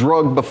being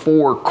drugged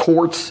before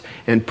courts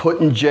and put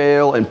in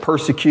jail and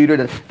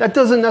persecuted, that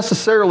doesn't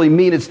necessarily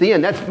mean it's the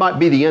end. That might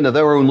be the end of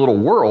their own little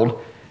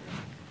world,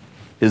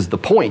 is the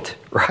point,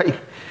 right?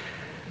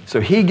 So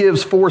he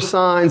gives four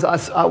signs,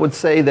 I would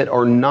say, that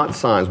are not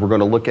signs we're going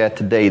to look at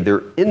today.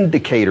 They're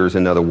indicators,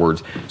 in other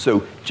words.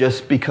 So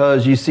just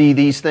because you see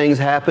these things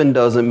happen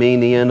doesn't mean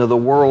the end of the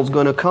world's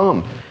going to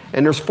come.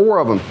 And there's four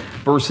of them.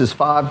 Verses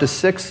 5 to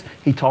 6,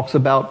 he talks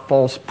about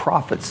false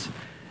prophets.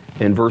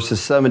 In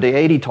verses 7 to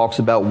 8, he talks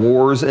about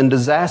wars and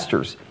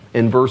disasters.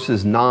 In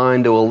verses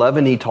 9 to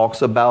 11, he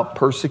talks about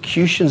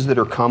persecutions that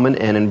are coming.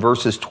 And in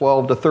verses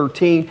 12 to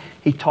 13,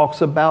 he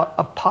talks about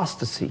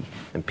apostasy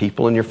and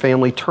people in your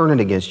family turning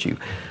against you.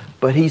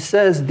 But he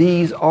says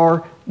these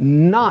are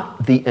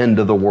not the end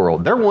of the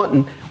world. They're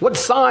wanting, what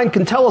sign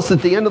can tell us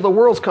that the end of the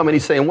world's coming?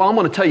 He's saying, well, I'm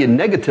going to tell you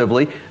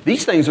negatively,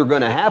 these things are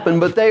going to happen,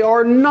 but they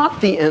are not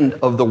the end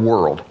of the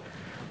world,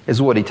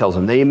 is what he tells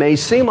them. They may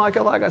seem like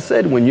it, like I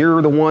said, when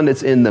you're the one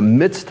that's in the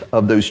midst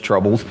of those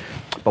troubles.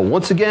 But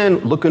once again,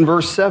 look in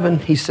verse 7,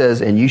 he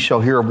says, and you shall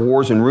hear of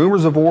wars and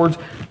rumors of wars.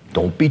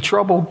 Don't be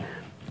troubled,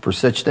 for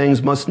such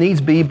things must needs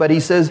be. But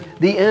he says,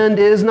 the end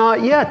is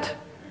not yet.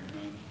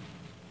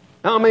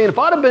 Now, I mean, if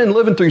I'd have been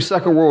living through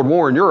Second World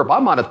War in Europe, I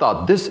might have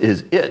thought this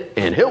is it,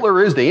 and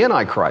Hitler is the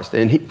Antichrist.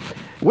 And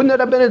wouldn't that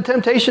have been a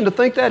temptation to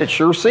think that? It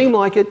sure seemed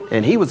like it.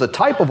 And he was a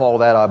type of all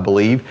that, I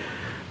believe.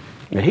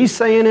 And he's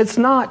saying it's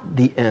not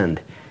the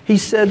end. He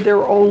said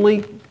they're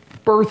only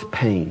birth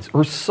pains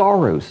or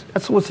sorrows.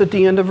 That's what's at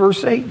the end of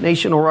verse 8.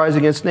 Nation will rise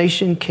against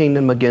nation,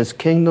 kingdom against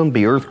kingdom,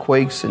 be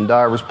earthquakes in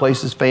divers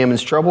places,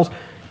 famines, troubles.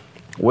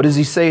 What does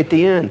he say at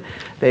the end?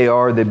 They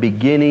are the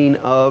beginning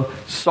of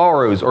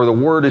sorrows, or the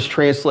word is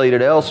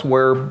translated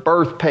elsewhere,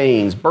 birth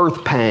pains,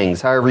 birth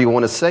pangs, however you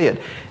want to say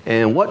it.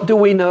 And what do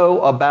we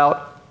know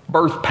about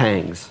birth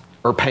pangs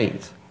or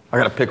pains? I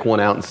got to pick one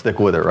out and stick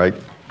with it, right?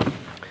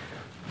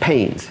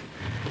 Pains.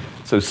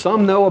 So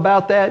some know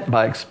about that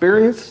by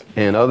experience,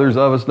 and others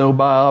of us know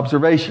by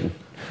observation,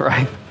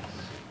 right?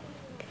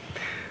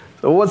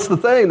 So what's the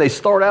thing? They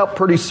start out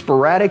pretty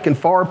sporadic and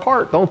far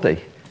apart, don't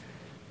they?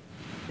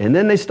 And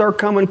then they start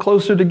coming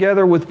closer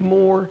together with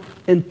more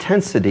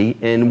intensity.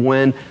 And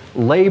when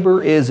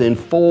labor is in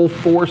full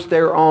force,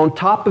 they're on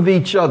top of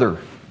each other.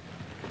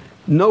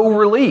 No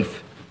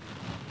relief.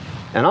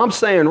 And I'm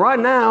saying right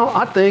now,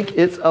 I think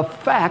it's a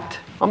fact.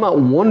 I'm not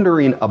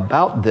wondering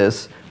about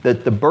this,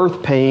 that the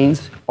birth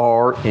pains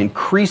are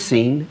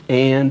increasing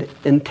and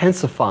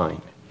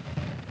intensifying.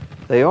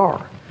 They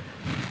are.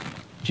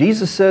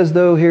 Jesus says,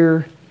 though,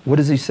 here, what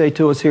does he say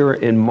to us here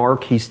in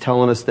Mark? He's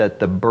telling us that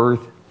the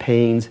birth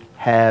pains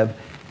have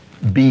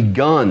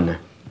begun.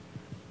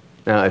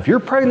 Now, if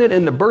you're pregnant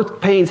and the birth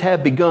pains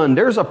have begun,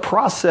 there's a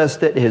process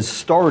that has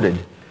started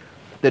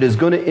that is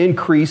going to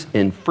increase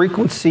in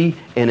frequency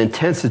and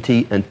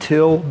intensity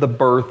until the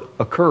birth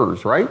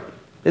occurs, right?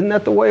 Isn't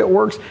that the way it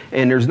works?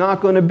 And there's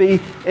not going to be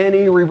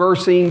any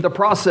reversing the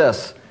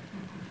process.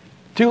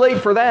 Too late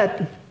for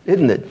that,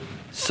 isn't it?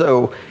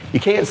 So you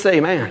can't say,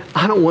 man,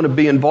 I don't want to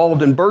be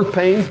involved in birth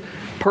pains,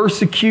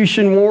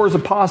 persecution, wars,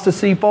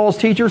 apostasy, false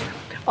teachers.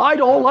 I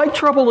don't like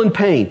trouble and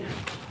pain.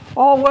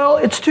 Oh, well,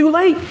 it's too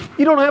late.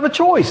 You don't have a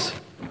choice.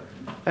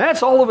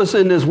 That's all of us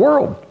in this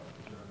world.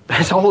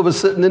 That's all of us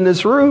sitting in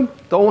this room.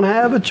 Don't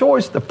have a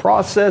choice. The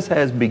process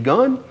has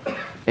begun,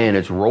 and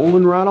it's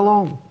rolling right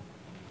along.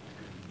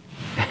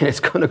 And it's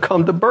going to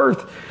come to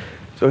birth.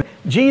 So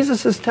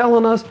Jesus is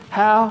telling us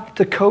how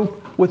to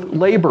cope with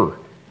labor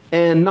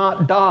and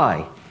not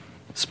die,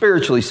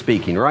 spiritually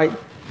speaking, right?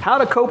 How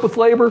to cope with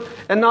labor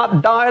and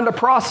not die in the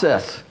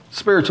process,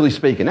 spiritually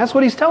speaking. That's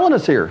what he's telling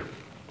us here.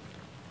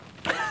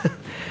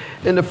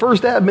 And the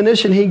first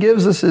admonition he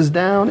gives us is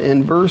down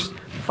in verse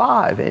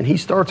 5. And he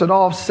starts it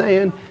off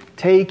saying,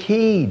 take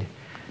heed.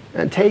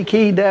 And take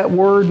heed, that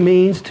word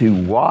means to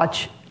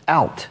watch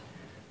out.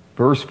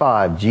 Verse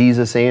 5,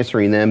 Jesus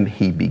answering them,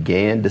 he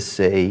began to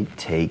say,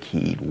 take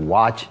heed.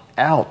 Watch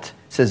out.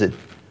 It says it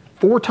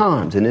 4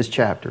 times in this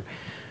chapter.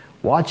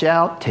 Watch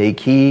out, take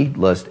heed,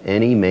 lest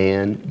any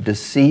man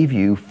deceive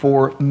you,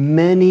 for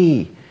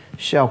many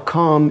shall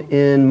come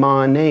in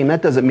my name.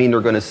 That doesn't mean they're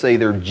going to say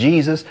they're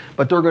Jesus,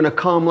 but they're going to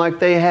come like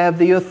they have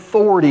the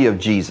authority of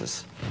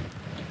Jesus,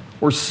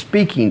 or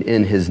speaking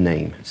in his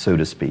name, so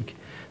to speak.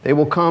 They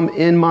will come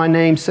in my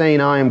name saying,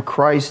 I am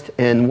Christ,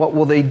 and what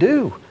will they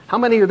do? How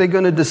many are they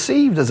going to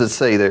deceive, does it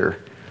say there?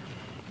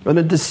 Going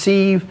to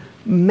deceive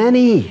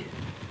many.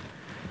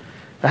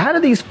 Now, how do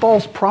these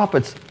false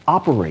prophets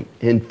operate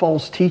in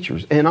false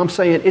teachers? And I'm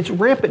saying it's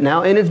rampant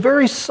now, and it's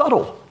very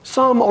subtle.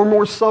 Some are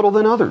more subtle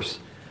than others.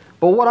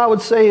 But what I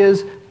would say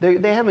is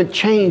they haven't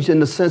changed in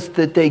the sense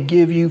that they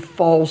give you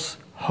false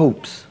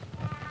hopes.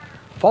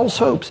 False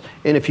hopes.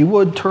 And if you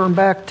would, turn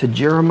back to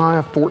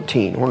Jeremiah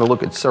 14. I want to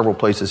look at several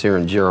places here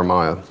in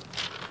Jeremiah.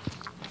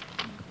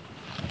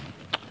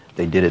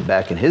 They did it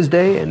back in his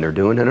day, and they're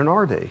doing it in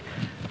our day.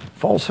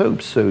 False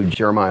hopes. So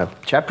Jeremiah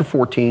chapter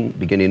 14,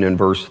 beginning in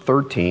verse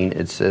 13,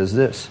 it says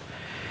this.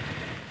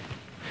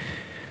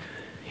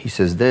 He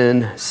says,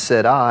 Then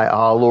said I,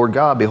 Ah, Lord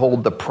God,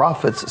 behold, the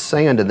prophets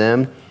say unto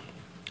them,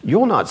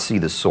 You'll not see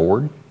the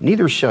sword,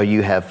 neither shall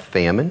you have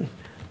famine,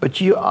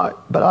 but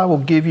I will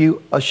give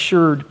you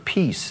assured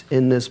peace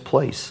in this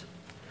place.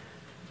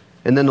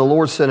 And then the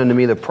Lord said unto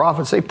me, The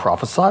prophets, they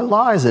prophesy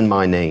lies in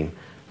my name.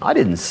 I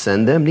didn't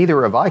send them,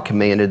 neither have I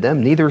commanded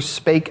them, neither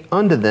spake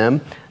unto them.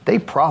 They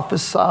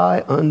prophesy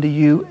unto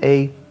you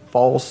a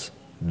false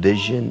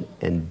vision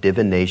and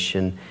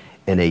divination,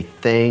 and a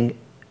thing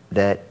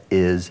that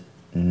is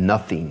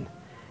nothing,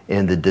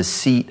 and the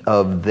deceit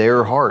of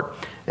their heart.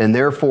 And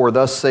therefore,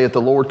 thus saith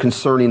the Lord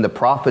concerning the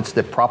prophets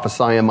that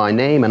prophesy in my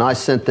name, and I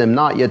sent them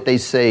not, yet they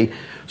say,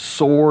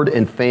 Sword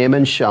and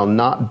famine shall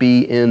not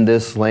be in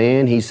this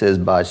land. He says,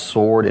 By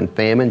sword and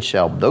famine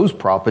shall those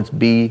prophets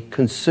be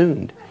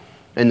consumed.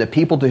 And the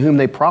people to whom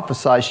they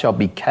prophesy shall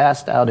be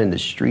cast out in the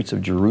streets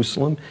of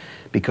Jerusalem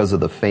because of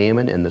the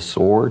famine and the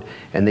sword,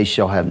 and they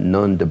shall have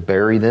none to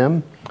bury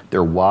them,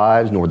 their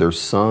wives, nor their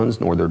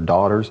sons, nor their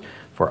daughters,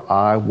 for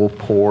I will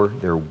pour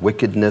their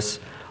wickedness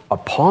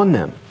upon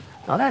them.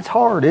 Now that's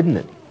hard, isn't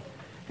it?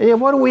 And yet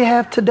what do we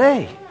have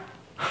today?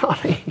 I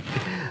mean,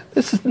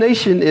 this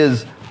nation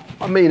is,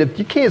 if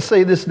you can't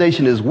say this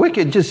nation is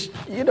wicked, just,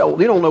 you don't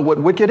know what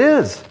wicked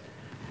is.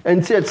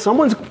 And said,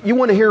 you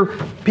want to hear,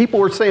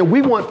 people are saying,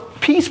 we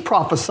want peace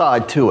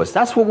prophesied to us.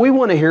 That's what we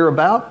want to hear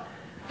about.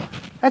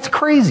 That's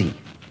crazy.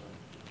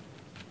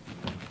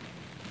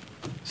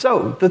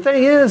 So the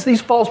thing is,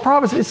 these false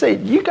prophets, they say,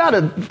 you got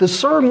to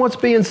discern what's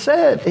being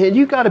said, and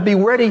you got to be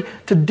ready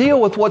to deal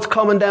with what's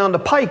coming down the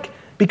pike.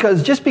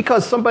 Because just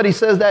because somebody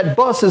says that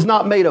bus is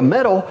not made of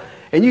metal,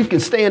 and you can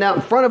stand out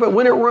in front of it,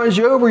 when it runs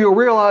you over, you'll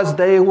realize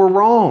they were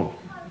wrong.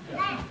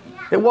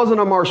 It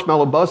wasn't a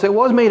marshmallow bus. It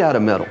was made out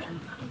of metal.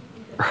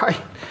 Right?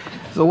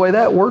 That's the way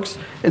that works.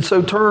 And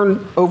so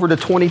turn over to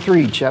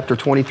 23, chapter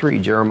 23,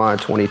 Jeremiah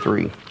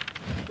 23. In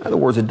other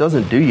words, it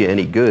doesn't do you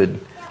any good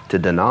to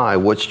deny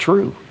what's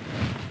true.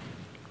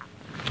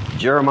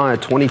 Jeremiah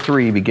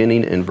 23,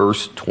 beginning in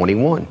verse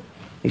 21.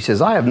 He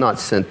says, I have not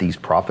sent these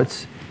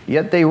prophets,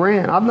 yet they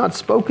ran. I've not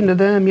spoken to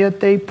them,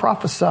 yet they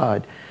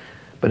prophesied.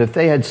 But if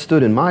they had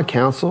stood in my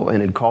counsel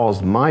and had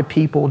caused my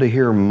people to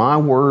hear my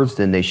words,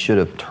 then they should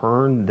have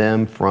turned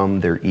them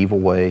from their evil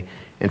way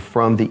and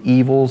from the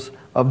evils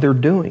of their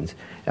doings.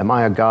 Am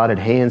I a God at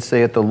hand,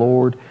 saith the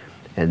Lord,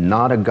 and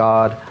not a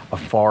God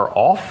afar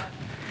off?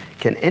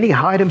 Can any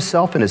hide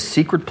himself in a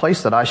secret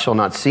place that I shall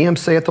not see him,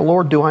 saith the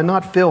Lord? Do I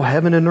not fill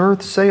heaven and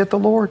earth, saith the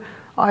Lord?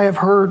 I have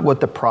heard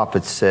what the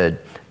prophets said,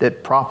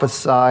 that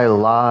prophesy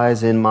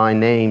lies in my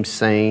name,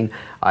 saying,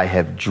 I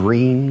have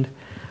dreamed,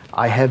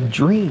 I have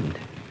dreamed.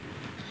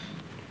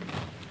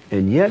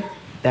 And yet,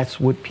 that's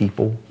what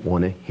people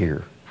want to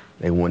hear.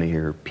 They want to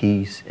hear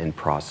peace and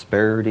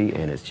prosperity,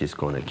 and it's just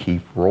going to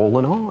keep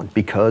rolling on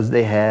because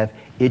they have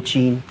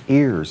itching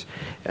ears.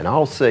 And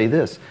I'll say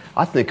this,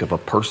 I think if a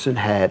person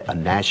had a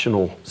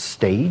national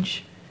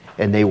stage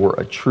and they were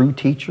a true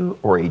teacher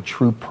or a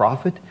true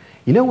prophet,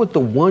 you know what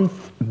the one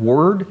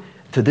word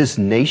to this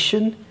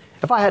nation,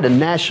 if I had a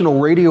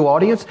national radio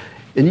audience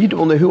and you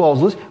don't know who I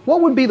was listening,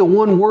 what would be the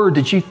one word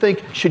that you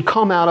think should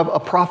come out of a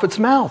prophet's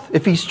mouth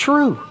if he's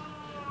true?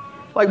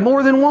 Like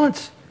more than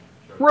once.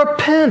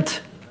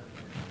 Repent.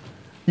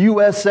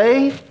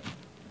 USA.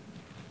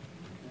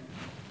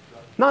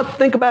 Not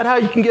think about how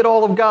you can get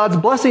all of God's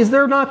blessings.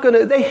 They're not going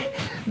to,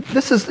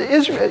 this is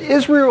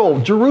Israel,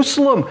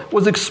 Jerusalem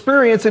was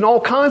experiencing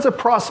all kinds of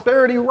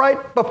prosperity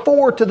right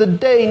before to the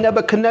day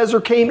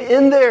Nebuchadnezzar came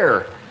in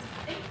there.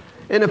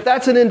 And if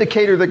that's an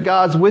indicator that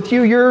God's with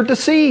you, you're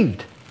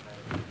deceived.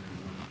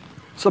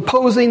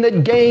 Supposing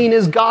that gain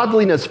is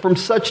godliness, from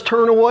such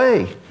turn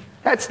away.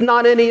 That's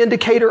not any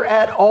indicator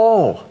at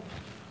all,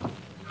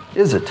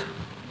 is it?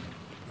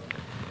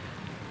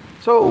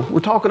 So we're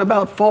talking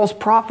about false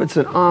prophets,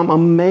 and I'm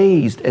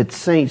amazed at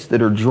saints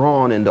that are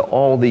drawn into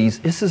all these.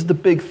 This is the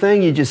big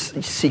thing you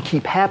just see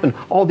keep happening.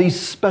 All these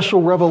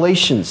special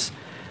revelations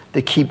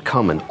that keep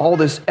coming. All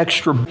this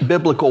extra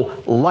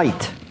biblical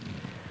light.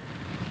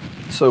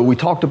 So we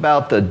talked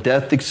about the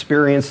death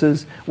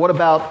experiences. What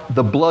about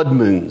the blood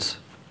moons?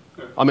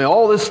 I mean,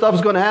 all this stuff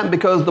is going to happen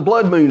because the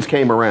blood moons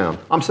came around.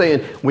 I'm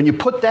saying when you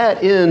put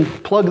that in,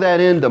 plug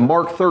that into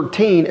Mark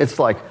 13, it's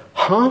like,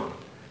 huh?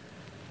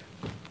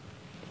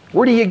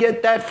 Where do you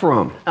get that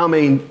from? I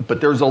mean, but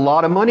there's a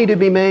lot of money to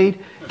be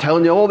made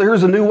telling you, oh,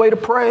 here's a new way to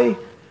pray.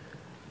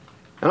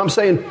 And I'm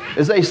saying,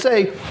 as they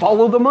say,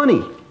 follow the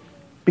money.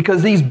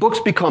 Because these books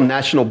become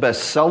national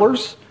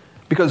bestsellers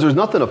because there's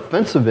nothing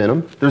offensive in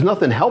them. There's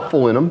nothing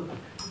helpful in them.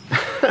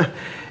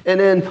 And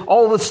then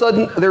all of a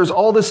sudden, there's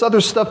all this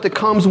other stuff that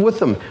comes with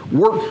them.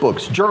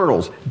 Workbooks,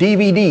 journals,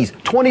 DVDs,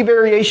 20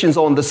 variations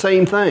on the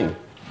same thing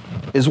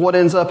is what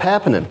ends up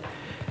happening.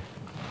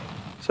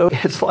 So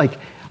it's like,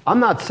 I'm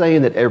not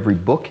saying that every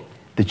book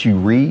that you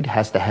read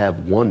has to have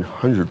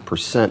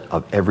 100%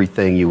 of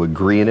everything you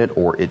agree in it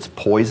or it's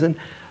poison.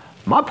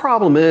 My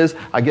problem is,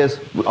 I guess,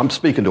 I'm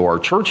speaking to our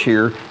church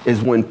here,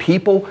 is when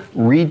people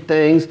read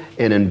things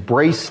and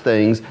embrace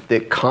things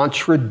that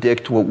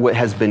contradict what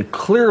has been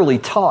clearly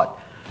taught.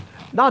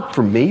 Not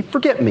from me,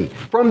 forget me,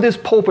 from this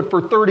pulpit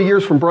for 30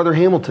 years from Brother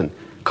Hamilton.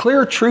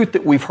 Clear truth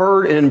that we've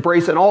heard and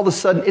embraced, and all of a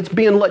sudden it's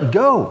being let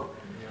go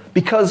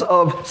because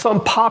of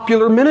some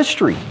popular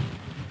ministry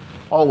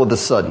all of a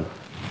sudden.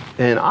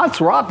 And that's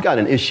where I've got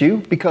an issue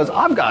because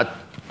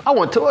I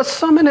went to a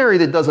seminary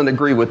that doesn't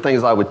agree with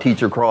things I would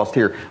teach across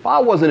here. If I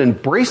wasn't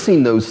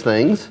embracing those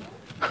things,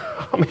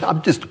 I mean, I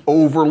just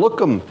overlook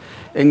them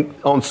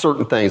on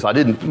certain things.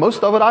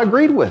 Most of it I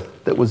agreed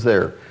with that was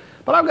there.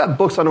 But I've got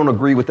books I don't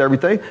agree with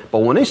everything. But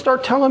when they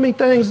start telling me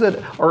things that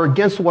are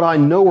against what I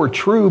know are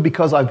true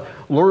because I've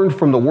learned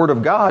from the Word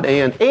of God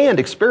and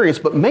experience,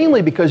 but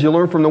mainly because you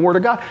learn from the Word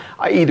of God,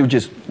 I either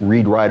just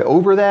read right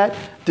over that,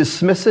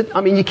 dismiss it.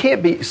 I mean, you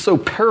can't be so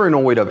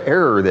paranoid of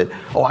error that,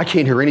 oh, I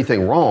can't hear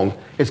anything wrong.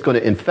 It's going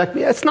to infect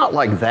me. It's not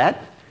like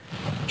that.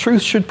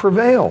 Truth should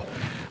prevail.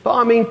 But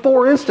I mean,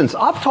 for instance,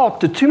 I've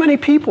talked to too many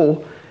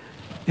people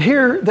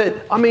here that,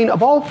 I mean,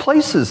 of all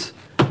places,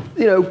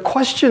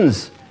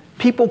 questions.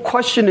 People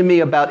questioning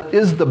me about,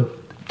 is the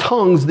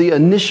tongues the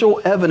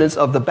initial evidence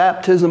of the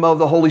baptism of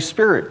the Holy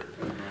Spirit?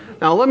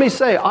 Now, let me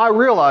say, I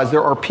realize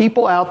there are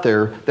people out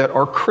there that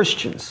are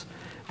Christians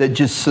that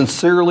just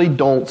sincerely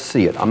don't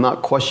see it. I'm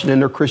not questioning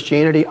their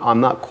Christianity. I'm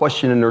not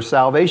questioning their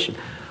salvation.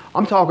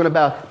 I'm talking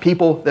about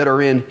people that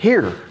are in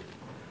here.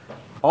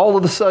 All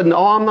of a sudden,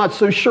 oh, I'm not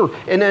so sure.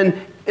 And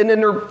then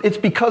it's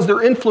because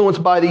they're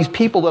influenced by these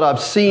people that I've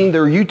seen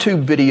their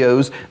YouTube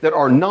videos that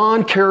are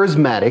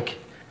non-charismatic,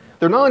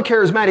 They're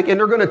non-charismatic, and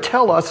they're going to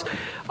tell us,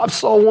 I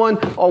saw one,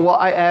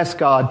 I asked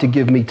God to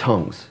give me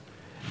tongues.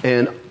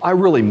 And I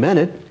really meant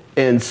it.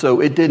 And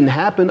so it didn't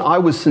happen. I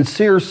was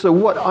sincere. So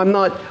what? I'm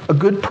not a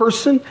good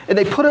person? And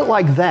they put it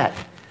like that.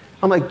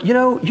 I'm like, you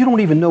don't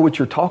even know what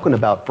you're talking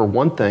about, for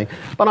one thing.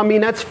 But I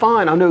mean, that's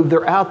fine. I know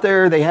they're out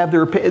there. They have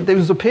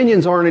those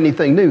opinions aren't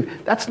anything new.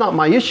 That's not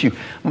my issue.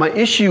 My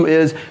issue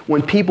is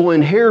when people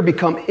in here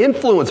become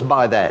influenced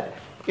by that.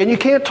 And you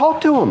can't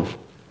talk to them.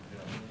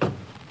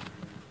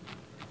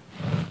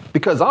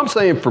 Because I'm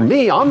saying, for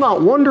me, I'm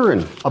not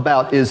wondering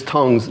about is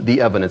tongues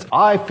the evidence.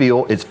 I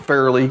feel it's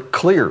fairly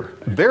clear,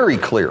 very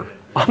clear.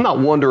 I'm not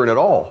wondering at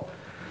all.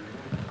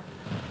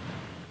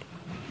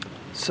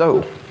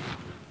 So,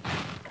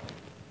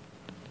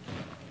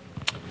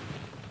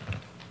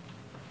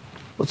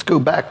 let's go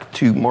back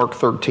to Mark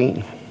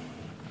 13.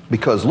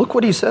 Because look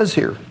what he says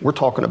here. We're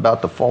talking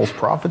about the false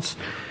prophets.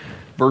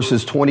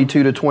 Verses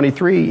 22 to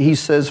 23, he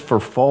says,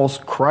 for false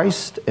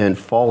Christ and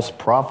false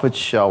prophets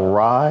shall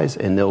rise,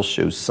 and they'll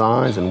show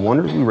signs and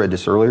wonders. We read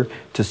this earlier.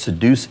 To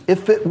seduce,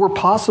 if it were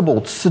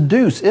possible.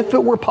 Seduce, if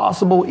it were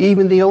possible,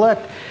 even the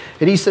elect.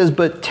 And he says,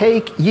 but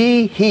take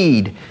ye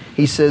heed.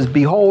 He says,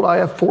 behold, I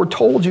have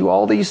foretold you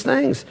all these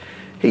things.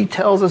 He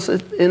tells us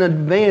in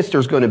advance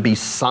there's going to be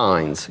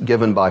signs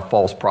given by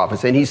false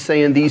prophets. And he's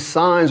saying these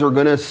signs are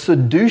going to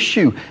seduce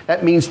you.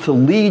 That means to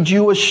lead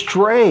you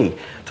astray.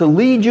 To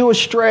lead you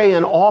astray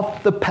and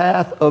off the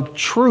path of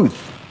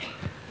truth.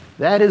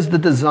 That is the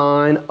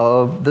design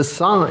of the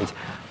signs.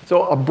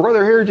 So a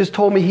brother here just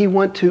told me he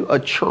went to a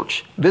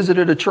church,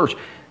 visited a church.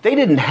 They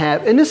didn't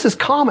have, and this is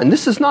common.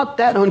 This is not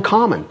that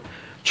uncommon.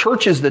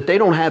 Churches that they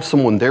don't have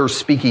someone there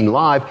speaking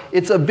live.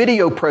 It's a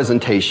video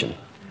presentation.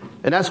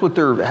 And that's what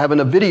they're having,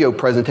 a video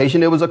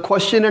presentation. It was a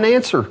question and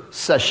answer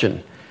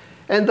session.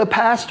 And the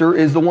pastor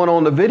is the one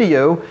on the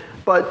video,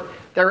 but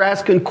they're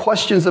asking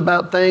questions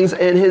about things,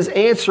 and his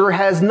answer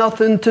has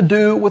nothing to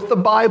do with the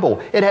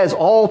Bible. It has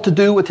all to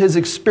do with his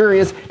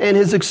experience, and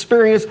his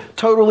experience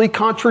totally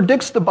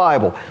contradicts the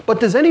Bible. But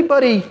does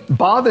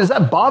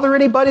that bother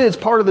anybody that's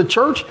part of the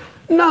church?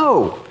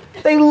 No,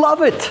 they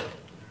love it.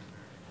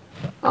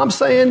 I'm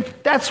saying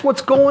that's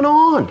what's going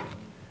on,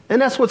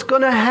 and that's what's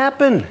going to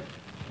happen.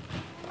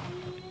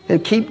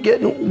 And keep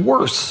getting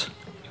worse.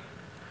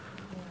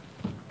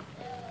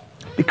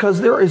 Because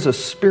there is a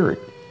spirit.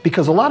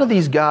 Because a lot of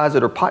these guys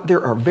that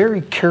are very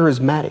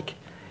charismatic.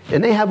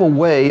 And they have a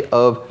way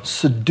of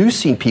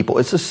seducing people.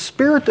 It's a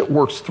spirit that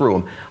works through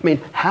them. I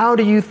mean, how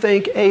do you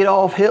think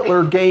Adolf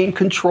Hitler gained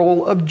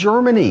control of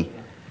Germany?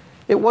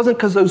 It wasn't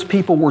because those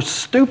people were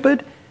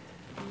stupid.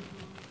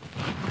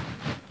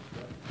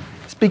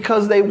 It's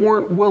because they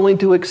weren't willing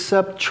to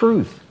accept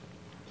truth.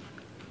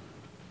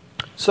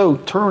 So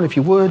turn, if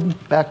you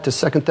would, back to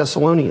 2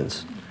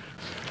 Thessalonians.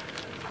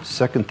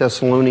 2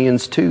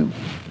 Thessalonians 2.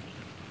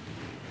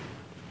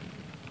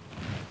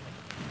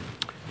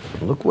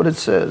 Look what it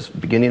says,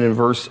 beginning in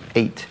verse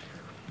 8.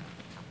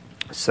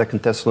 2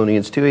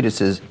 Thessalonians 2:8, it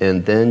says,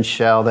 and then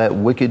shall that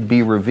wicked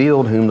be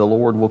revealed, whom the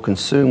Lord will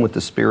consume with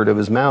the spirit of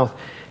his mouth,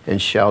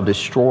 and shall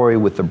destroy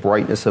with the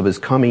brightness of his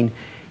coming,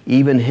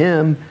 even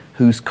him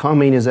whose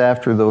coming is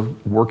after the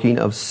working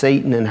of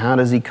Satan. And how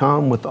does he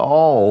come? With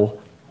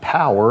all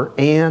power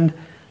and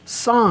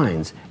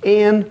signs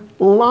and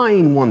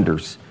lying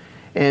wonders,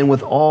 and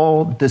with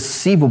all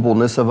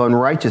deceivableness of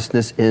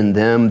unrighteousness in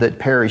them that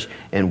perish.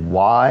 And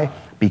why?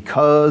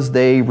 Because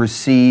they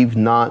receive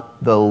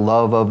not the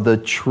love of the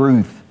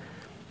truth,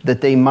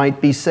 that they might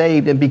be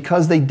saved. And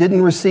because they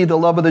didn't receive the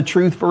love of the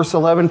truth, verse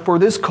 11, for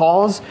this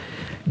cause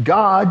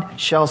God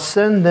shall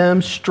send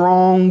them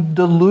strong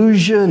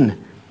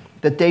delusion,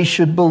 that they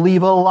should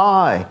believe a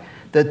lie,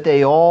 that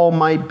they all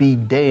might be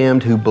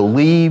damned who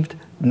believed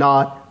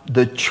not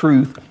the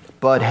truth,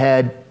 but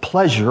had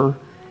pleasure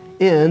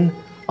in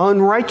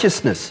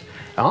unrighteousness.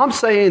 Now, I'm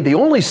saying the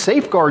only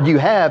safeguard you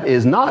have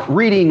is not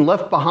reading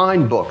Left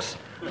Behind books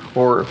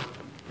or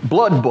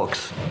blood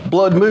books,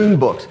 blood moon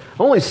books.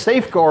 The only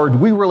safeguard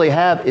we really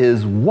have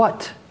is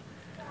what?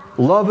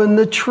 Loving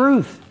the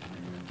truth.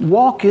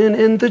 Walking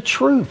in the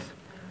truth.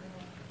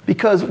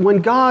 Because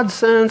when God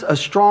sends a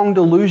strong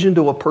delusion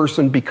to a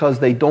person because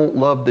they don't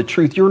love the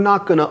truth, you're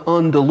not going to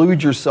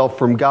undelude yourself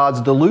from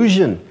God's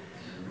delusion.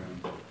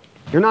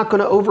 You're not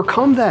going to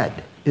overcome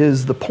that,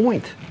 is the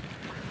point.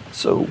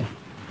 So,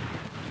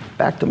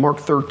 back to Mark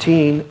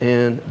 13,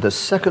 and the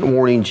second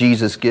warning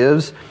Jesus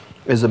gives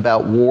is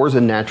about wars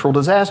and natural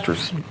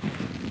disasters.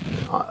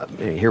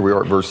 Here we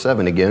are at verse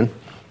 7 again.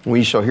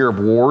 We shall hear of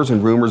wars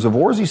and rumors of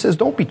wars. He says,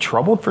 don't be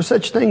troubled, for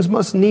such things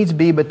must needs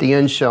be, but the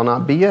end shall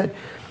not be yet.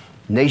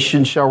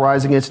 Nation shall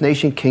rise against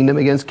nation, kingdom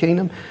against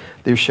kingdom.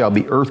 There shall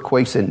be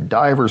earthquakes in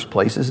divers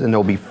places, and there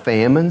will be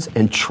famines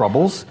and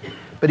troubles.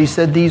 But he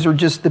said these are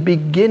just the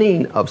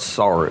beginning of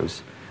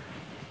sorrows.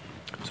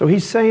 So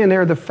he's saying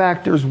there the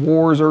fact there's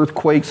wars,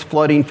 earthquakes,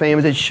 flooding,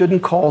 famines, it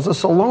shouldn't cause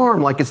us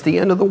alarm like it's the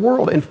end of the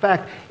world. In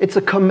fact, it's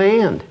a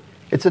command.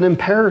 It's an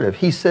imperative.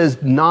 He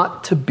says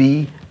not to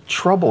be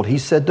troubled. He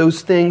said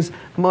those things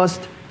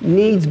must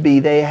needs be.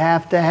 They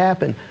have to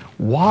happen.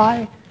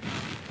 Why?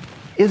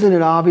 isn't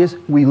it obvious?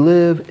 We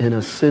live in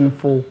a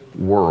sinful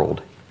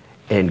world,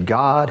 and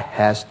God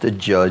has to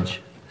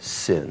judge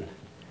sin.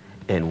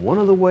 And one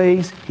of the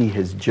ways he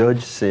has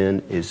judged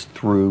sin is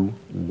through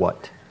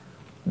what?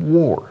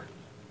 War.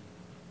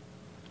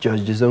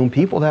 Judged his own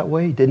people that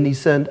way. Didn't he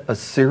send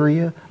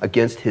Assyria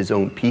against his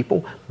own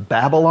people?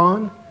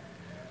 Babylon?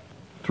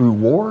 Through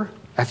war?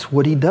 That's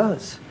what he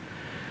does.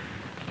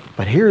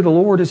 But here the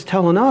Lord is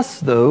telling us,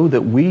 though,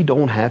 that we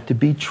don't have to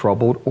be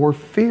troubled or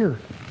fear.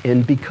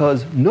 And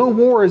because no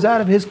war is out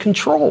of his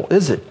control,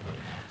 is it?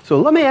 So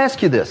let me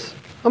ask you this.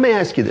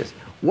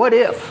 What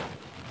if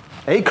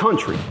a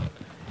country,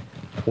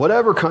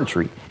 whatever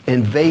country,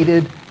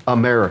 invaded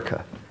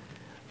America?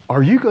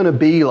 Are you going to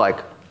be like,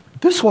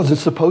 this wasn't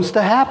supposed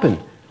to happen?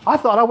 I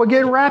thought I would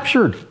get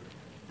raptured.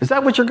 Is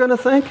that what you're going to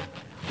think?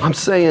 I'm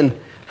saying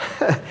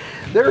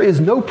there is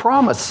no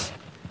promise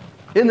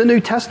in the New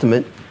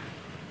Testament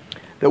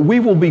that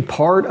we will be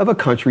part of a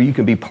country. You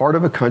can be part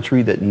of a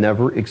country that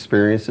never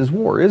experiences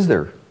war, is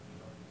there?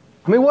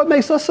 I mean, what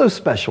makes us so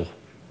special?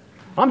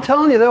 I'm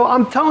telling you,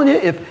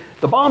 if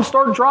the bombs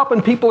start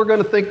dropping, people are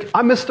going to think,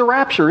 I missed the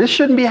rapture. It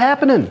shouldn't be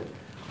happening.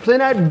 I'm saying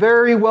that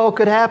very well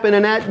could happen,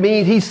 and that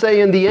means he's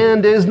saying the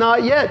end is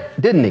not yet,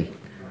 didn't he?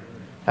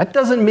 That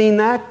doesn't mean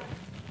that.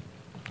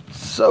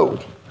 So,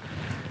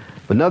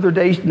 if another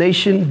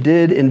nation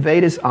did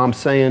invade us, I'm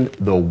saying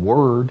the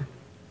word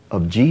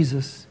of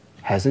Jesus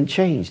hasn't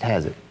changed,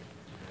 has it?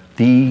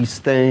 These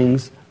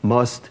things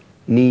must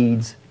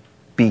needs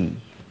be,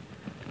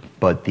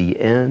 but the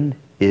end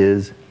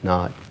is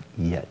not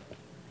yet.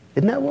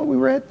 Isn't that what we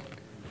read?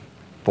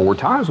 4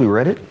 times we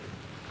read it.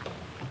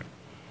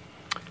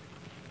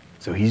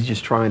 So he's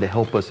just trying to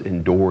help us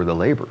endure the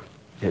labor.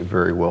 It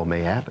very well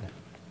may happen.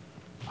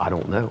 I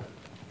don't know.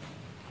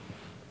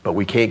 But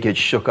we can't get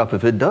shook up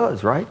if it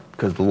does, right?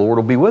 Because the Lord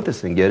will be with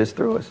us and get us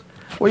through us.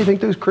 What do you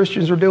think those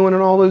Christians are doing in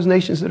all those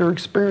nations that are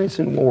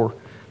experiencing war?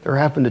 They're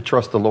having to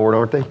trust the Lord,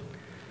 aren't they?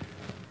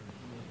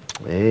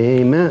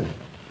 Amen.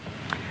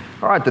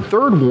 All right, the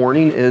third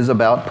warning is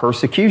about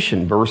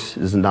persecution.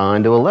 Verses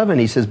 9 to 11,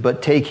 he says,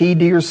 but take heed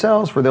to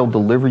yourselves, for they'll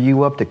deliver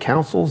you up to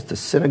councils, to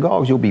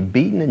synagogues. You'll be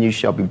beaten, and you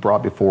shall be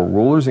brought before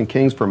rulers and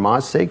kings for my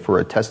sake, for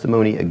a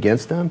testimony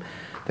against them.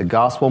 The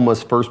gospel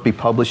must first be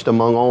published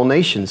among all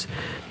nations.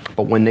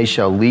 But when they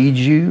shall lead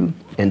you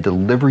and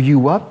deliver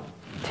you up,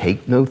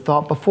 take no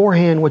thought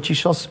beforehand what you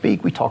shall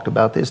speak. We talked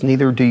about this.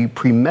 Neither do you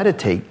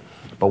premeditate.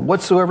 But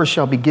whatsoever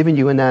shall be given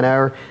you in that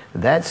hour,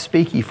 that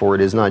speak ye, for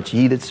it is not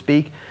ye that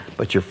speak,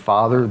 but your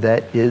Father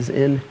that is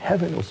in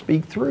heaven will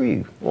speak through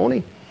you, won't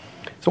he?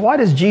 So why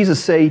does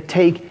Jesus say,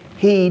 take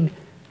heed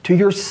to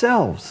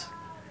yourselves?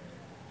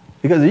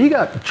 Because if you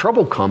got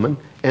trouble coming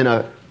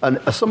and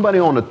somebody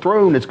on a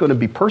throne that's going to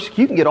be persecuted,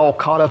 you can get all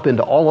caught up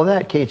into all of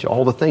that, can't you?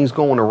 All the things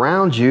going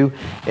around you,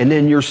 and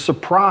then you're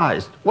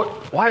surprised.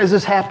 Why is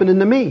this happening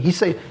to me? He's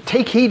saying,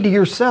 take heed to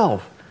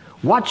yourself.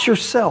 Watch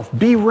yourself.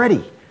 Be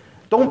ready.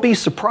 Don't be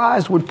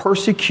surprised when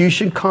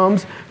persecution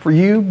comes for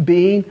you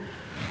being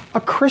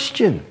a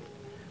Christian.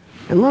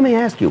 And let me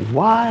ask you,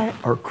 why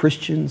are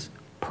Christians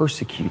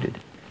persecuted?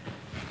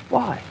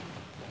 Why?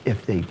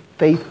 If they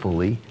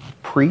faithfully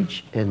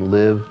preach and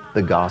live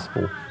the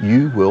gospel,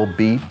 you will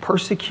be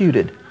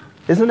persecuted.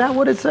 Isn't that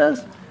what it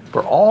says?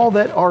 For all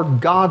that are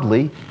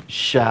godly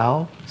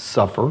shall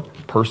suffer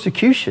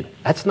persecution.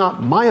 That's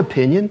not my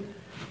opinion.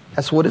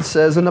 That's what it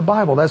says in the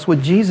Bible. That's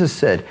what Jesus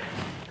said.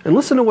 And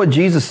listen to what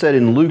Jesus said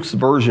in Luke's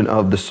version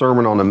of the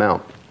Sermon on the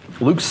Mount.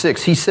 Luke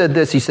 6, he said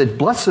this. He said,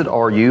 blessed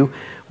are you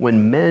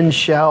when men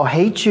shall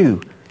hate you.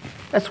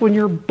 That's when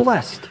you're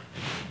blessed.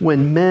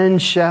 When men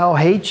shall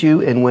hate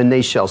you, and when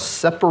they shall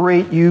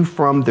separate you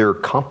from their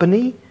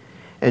company,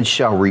 and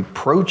shall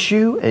reproach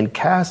you, and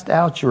cast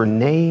out your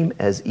name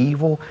as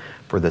evil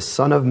for the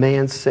Son of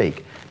Man's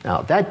sake.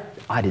 Now,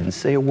 I didn't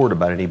say a word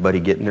about anybody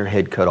getting their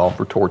head cut off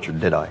or tortured,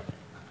 did I?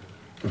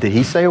 Did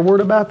he say a word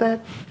about that?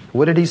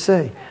 What did he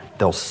say?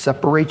 They'll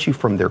separate you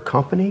from their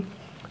company.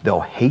 They'll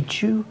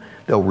hate you.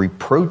 They'll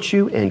reproach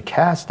you and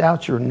cast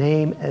out your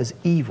name as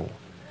evil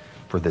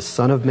for the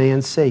Son of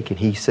Man's sake. And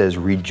he says,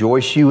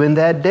 rejoice you in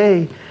that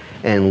day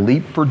and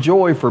leap for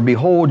joy, for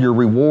behold, your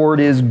reward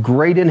is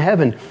great in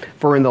heaven.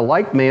 For in the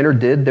like manner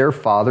did their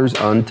fathers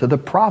unto the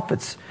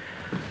prophets.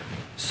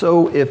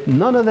 So if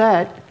none of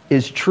that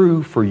is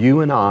true for you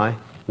and I,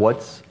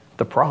 what's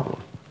the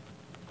problem?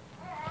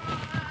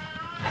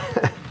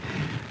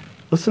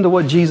 Listen to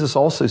what Jesus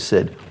also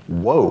said.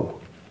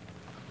 Woe.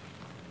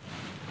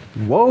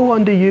 Woe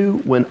unto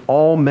you when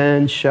all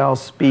men shall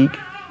speak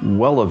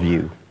well of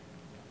you.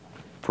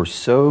 For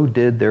so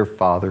did their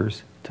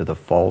fathers to the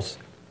false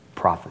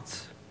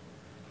prophets.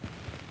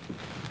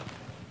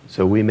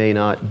 So we may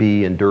not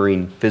be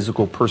enduring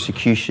physical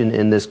persecution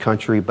in this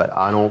country, but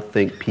I don't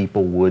think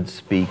people would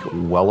speak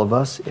well of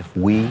us if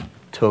we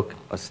took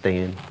a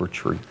stand for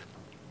truth.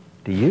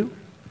 Do you?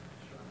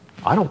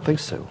 I don't think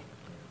so.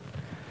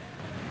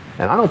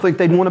 And I don't think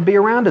they'd want to be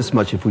around us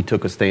much if we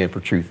took a stand for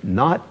truth.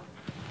 Not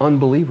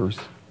unbelievers,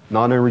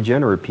 not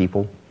unregenerate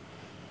people.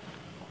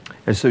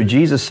 And so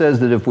Jesus says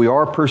that if we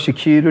are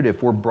persecuted,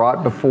 if we're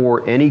brought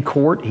before any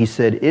court, he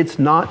said, it's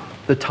not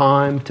the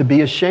time to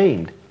be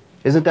ashamed.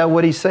 Isn't that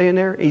what he's saying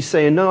there? He's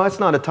saying, no, that's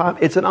not a time.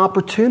 It's an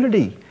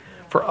opportunity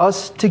for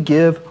us to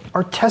give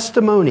our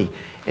testimony.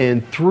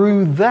 And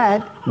through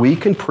that, we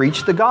can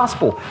preach the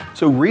gospel.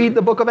 So read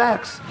the book of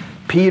Acts.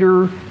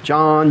 Peter,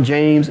 John,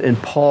 James, and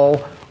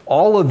Paul,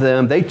 all of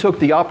them, they took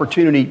the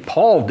opportunity.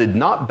 Paul did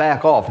not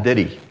back off, did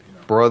he?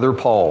 Brother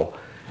Paul.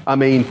 I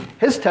mean,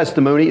 his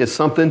testimony is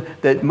something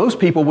that most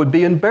people would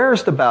be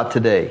embarrassed about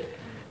today.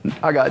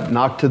 I got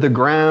knocked to the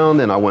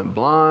ground and I went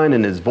blind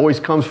and his voice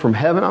comes from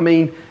heaven. I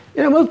mean,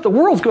 you know, the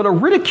world's going to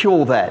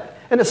ridicule that.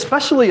 And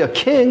especially a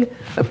king.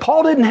 And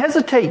Paul didn't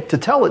hesitate to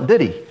tell it,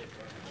 did he?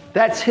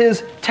 That's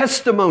his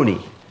testimony.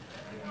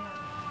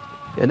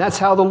 And that's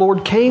how the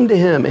Lord came to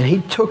him. And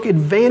he took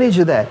advantage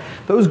of that.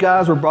 Those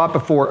guys were brought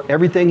before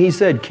everything he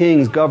said,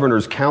 kings,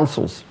 governors,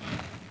 councils.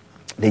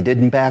 They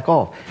didn't back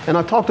off. And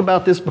I talked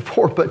about this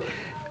before, but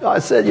I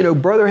said, you know,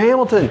 Brother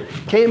Hamilton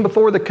came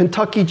before the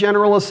Kentucky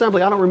General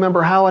Assembly. I don't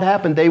remember how it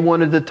happened. They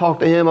wanted to talk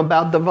to him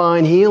about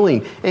divine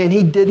healing. And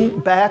he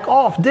didn't back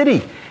off, did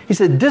he? He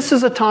said, this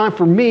is a time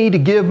for me to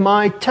give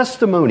my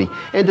testimony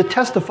and to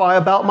testify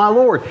about my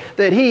Lord,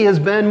 that he has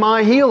been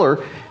my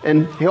healer.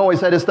 And he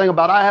always had this thing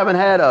about, I haven't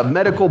had a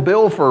medical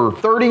bill for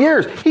 30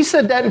 years. He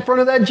said that in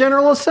front of that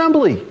General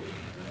Assembly.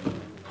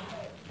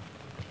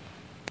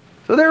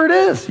 So there it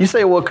is. You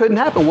say, well, it couldn't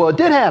happen. Well, it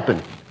did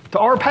happen to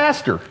our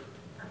pastor.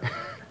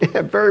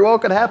 It very well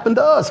could happen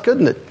to us,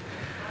 couldn't it?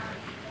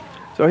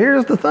 So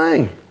here's the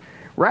thing.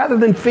 Rather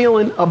than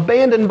feeling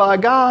abandoned by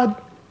God,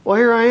 well,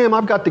 here I am.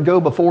 I've got to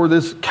go before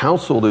this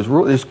council,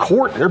 this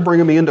court. They're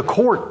bringing me into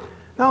court.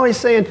 No, he's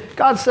saying,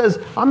 God says,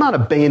 I'm not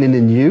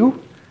abandoning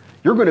you.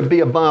 You're going to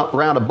be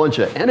around a bunch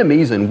of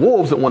enemies and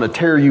wolves that want to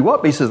tear you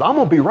up. He says, I'm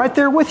going to be right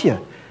there with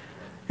you.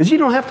 Because you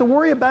don't have to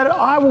worry about it.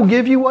 I will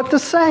give you what to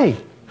say.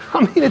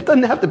 I mean, it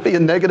doesn't have to be a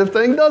negative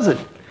thing, does it?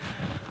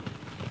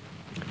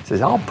 He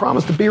says, I'll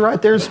promise to be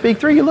right there and speak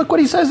through you. Look what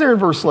he says there in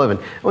verse 11.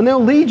 When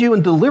they'll lead you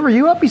and deliver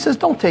you up, he says,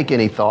 don't take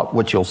any thought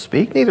what you'll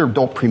speak, neither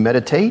don't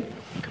premeditate.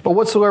 But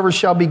whatsoever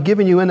shall be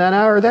given you in that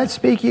hour, that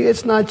speak ye.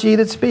 It's not ye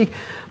that speak,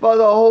 but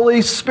the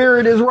Holy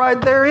Spirit is right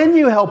there in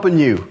you, helping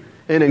you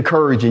and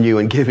encouraging you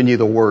and giving you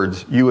the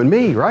words, you and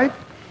me, right?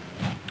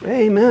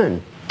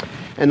 Amen.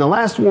 And the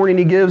last warning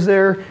he gives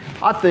there,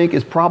 I think,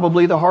 is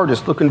probably the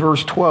hardest. Look in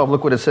verse 12.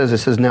 Look what it says. It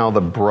says, now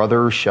the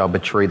brother shall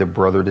betray the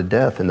brother to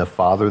death, and the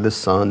father the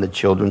son. The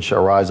children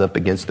shall rise up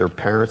against their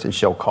parents and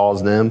shall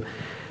cause them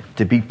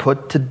to be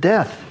put to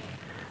death.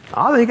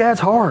 I think that's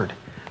hard.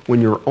 When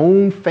your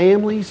own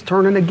family's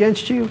turning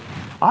against you,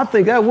 I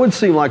think that would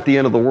seem like the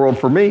end of the world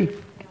for me.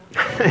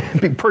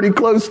 It'd be pretty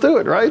close to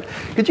it, right?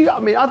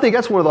 I think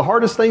that's one of the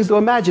hardest things to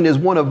imagine is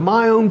one of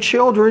my own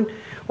children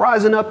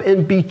rising up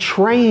and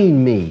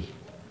betraying me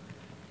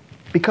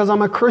because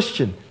I'm a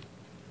Christian.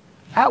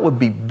 That would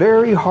be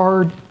very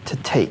hard to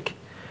take.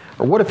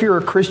 Or what if you're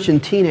a Christian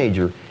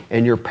teenager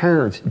and your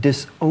parents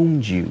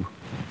disowned you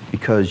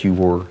because you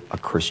were a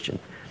Christian?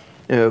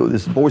 You know,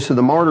 this Voice of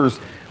the Martyrs,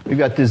 we've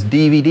got this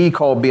DVD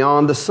called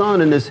Beyond the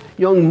Sun, and this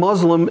young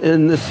Muslim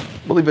in this,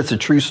 I believe it's a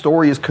true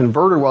story, is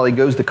converted while he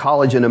goes to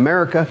college in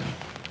America,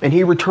 and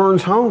he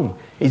returns home.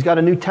 He's got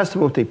a New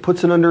Testament. He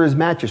puts it under his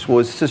mattress. Well,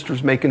 his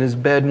sister's making his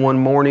bed one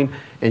morning,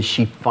 and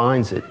she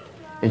finds it,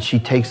 and she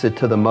takes it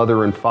to the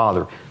mother and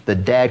father. The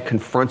dad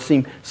confronts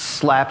him,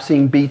 slaps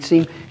him, beats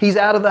him. He's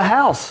out of the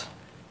house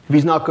if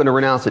he's not going to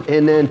renounce it.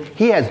 And then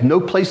he has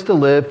no place to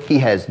live. He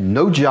has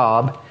no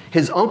job.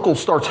 His uncle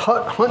starts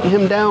hunting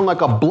him down like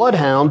a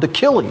bloodhound to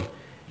kill him.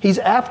 He's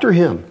after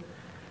him.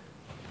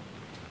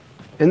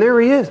 And there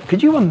he is.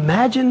 Could you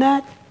imagine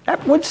that?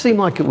 That would seem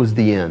like it was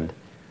the end.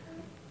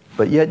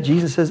 But yet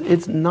Jesus says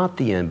it's not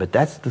the end. But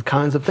that's the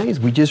kinds of things.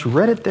 We just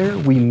read it there.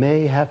 We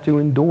may have to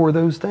endure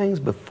those things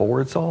before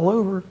it's all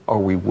over. Are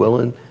we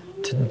willing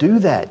to do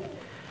that?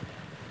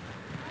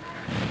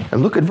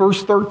 And look at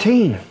verse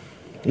 13.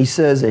 He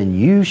says, and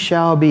you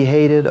shall be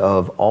hated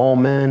of all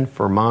men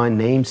for my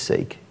name's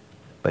sake.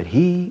 But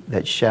he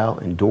that shall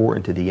endure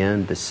unto the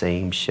end, the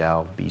same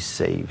shall be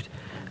saved.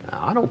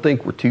 Now, I don't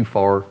think we're too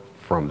far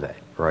from that,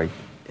 right?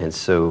 And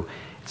so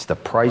it's the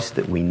price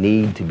that we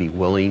need to be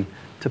willing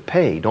to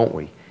pay, don't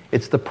we?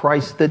 It's the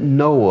price that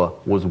Noah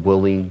was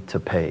willing to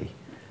pay.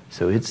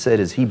 So it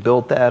said as he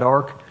built that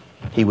ark,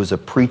 he was a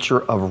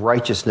preacher of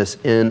righteousness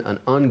in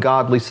an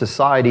ungodly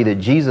society that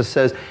Jesus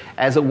says,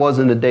 as it was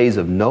in the days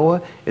of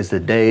Noah, is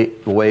the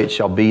way it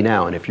shall be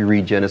now. And if you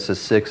read Genesis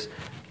 6,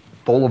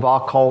 full of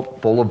occult,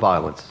 full of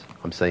violence.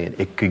 I'm saying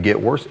it could get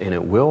worse, and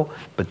it will,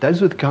 but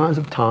those are the kinds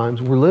of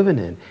times we're living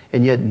in.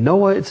 And yet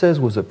Noah, it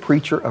says, was a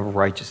preacher of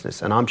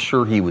righteousness. And I'm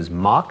sure he was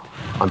mocked.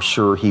 I'm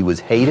sure he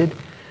was hated.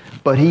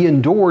 But he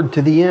endured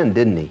to the end,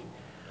 didn't he?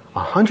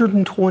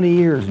 120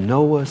 years,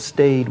 Noah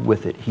stayed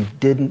with it. He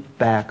didn't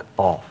back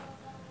off.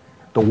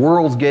 The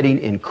world's getting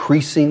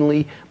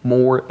increasingly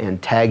more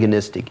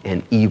antagonistic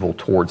and evil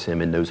towards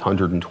him in those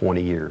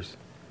 120 years.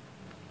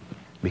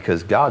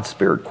 Because God's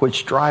Spirit quit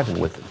striving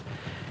with him.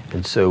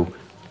 And so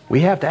We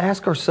have to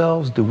ask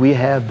ourselves, do we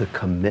have the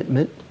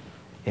commitment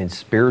and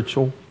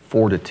spiritual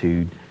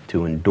fortitude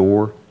to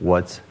endure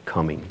what's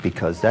coming?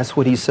 Because that's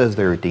what he says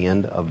there at the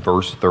end of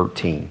verse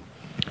 13.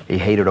 He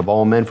hated of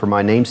all men for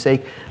my name's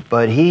sake,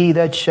 but he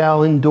that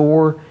shall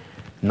endure,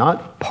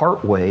 not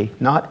part way,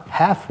 not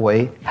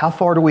halfway, how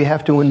far do we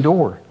have to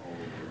endure?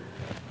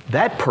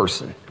 That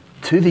person,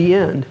 to the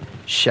end,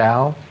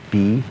 shall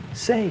be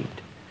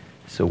saved.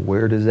 So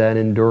where does that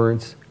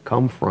endurance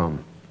come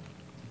from?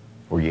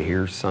 Were you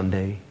here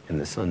Sunday and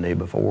the Sunday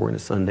before and the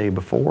Sunday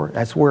before?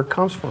 That's where it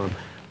comes from.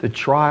 The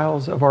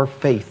trials of our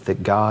faith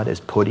that God is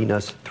putting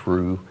us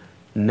through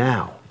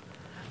now.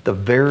 The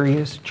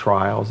various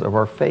trials of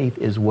our faith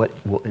is what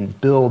will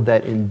build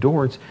that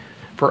endurance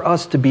for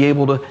us to be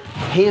able to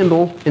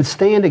handle and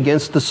stand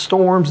against the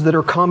storms that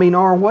are coming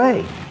our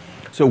way.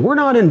 So we're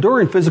not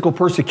enduring physical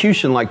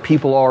persecution like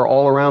people are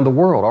all around the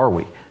world, are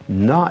we?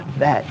 Not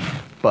that,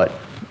 but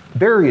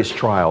various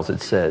trials,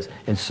 it says.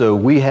 And so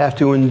we have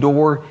to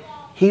endure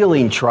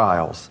healing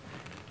trials,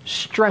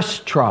 stress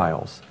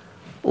trials,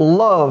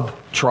 love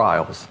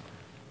trials.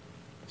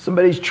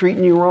 Somebody's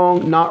treating you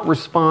wrong, not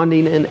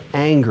responding in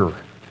anger,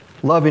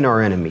 loving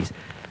our enemies.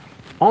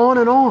 On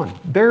and on,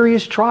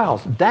 various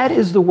trials. That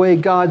is the way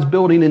God's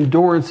building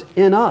endurance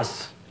in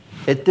us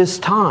at this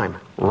time,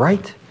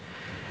 right?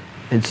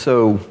 And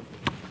so,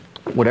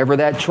 whatever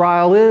that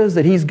trial is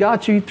that He's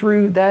got you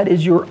through, that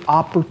is your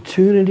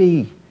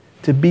opportunity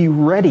to be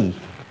ready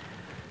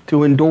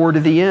to endure to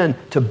the end,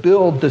 to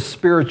build the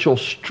spiritual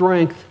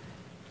strength,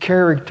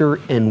 character,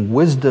 and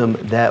wisdom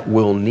that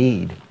we'll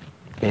need.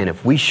 And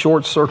if we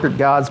short-circuit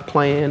God's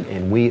plan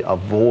and we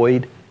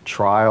avoid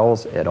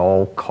trials at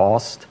all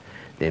cost,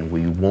 then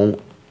we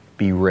won't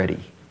be ready.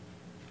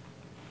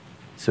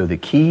 So the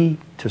key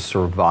to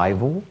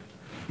survival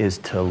is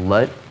to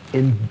let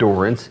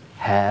endurance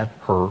have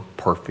her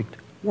perfect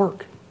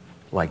work,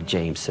 like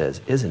James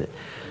says, isn't it?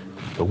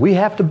 But we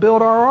have to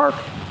build our ark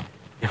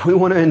if we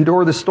want to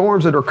endure the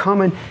storms that are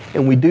coming,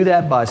 and we do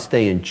that by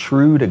staying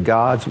true to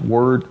God's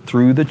word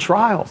through the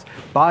trials.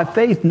 By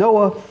faith,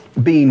 Noah,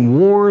 being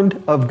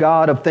warned of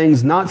God of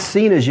things not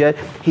seen as yet,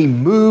 he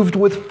moved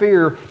with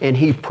fear and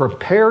he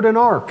prepared an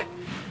ark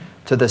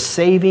to the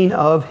saving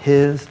of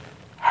his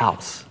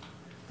house.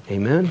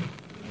 Amen?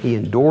 He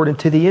endured it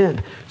to the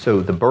end.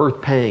 So the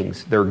birth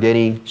pangs, they're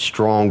getting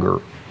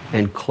stronger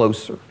and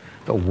closer.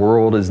 The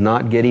world is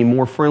not getting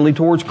more friendly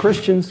towards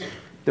Christians.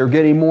 They're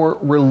getting more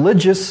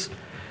religious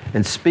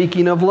and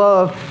speaking of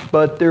love,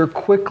 but they're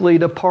quickly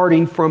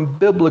departing from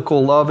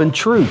biblical love and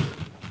truth.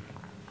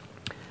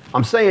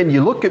 I'm saying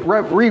you look at,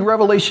 read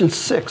Revelation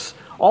 6,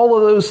 all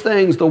of those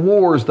things, the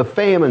wars, the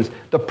famines,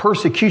 the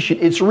persecution,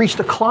 it's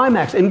reached a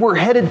climax and we're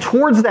headed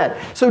towards that.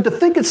 So to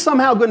think it's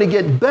somehow going to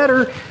get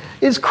better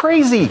is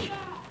crazy.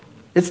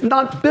 It's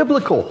not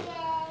biblical.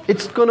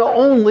 It's going to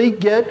only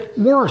get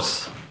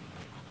worse.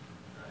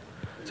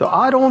 So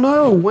I don't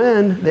know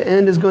when the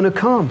end is going to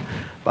come,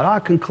 but I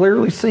can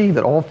clearly see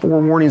that all four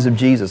warnings of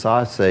Jesus,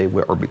 I say,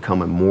 are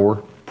becoming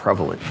more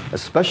prevalent.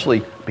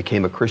 Especially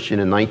became a Christian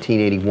in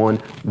 1981,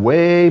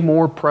 way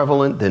more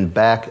prevalent than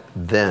back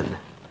then.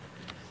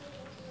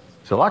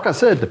 So like I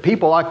said, the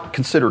people I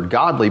considered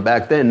godly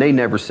back then, they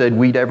never said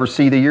we'd ever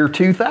see the year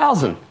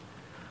 2000,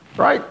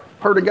 right?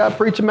 Heard a guy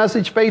preach a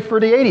message, faith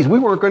for the 80s. We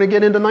weren't going to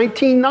get into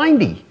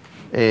 1990.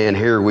 And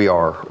here we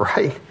are,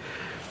 right?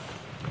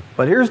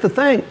 But here's the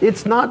thing.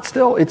 It's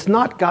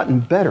not gotten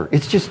better.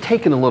 It's just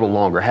taken a little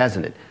longer,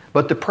 hasn't it?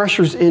 But the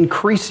pressure's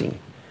increasing.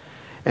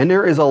 And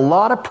there is a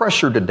lot of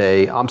pressure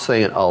today. I'm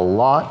saying a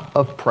lot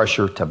of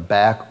pressure to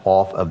back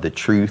off of the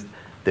truth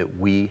that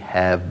we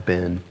have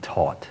been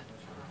taught.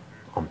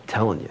 I'm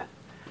telling you.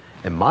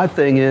 And my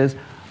thing is,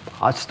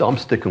 I'm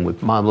sticking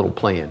with my little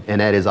plan,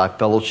 and that is I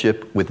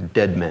fellowship with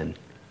dead men.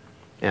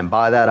 And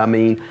by that I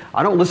mean,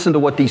 I don't listen to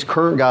what these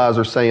current guys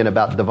are saying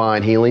about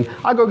divine healing.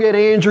 I go get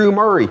Andrew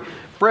Murray,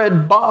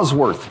 Fred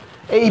Bosworth,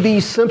 A.B.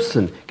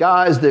 Simpson,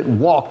 guys that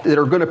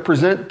are going to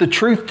present the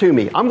truth to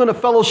me. I'm going to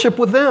fellowship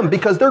with them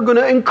because they're going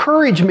to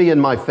encourage me in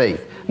my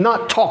faith,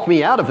 not talk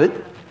me out of it.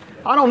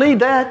 I don't need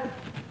that.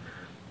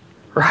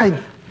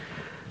 Right?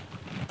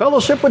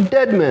 Fellowship with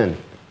dead men.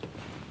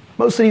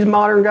 Most of these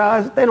modern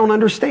guys, they don't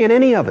understand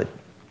any of it.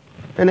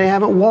 And they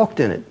haven't walked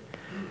in it.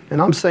 And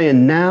I'm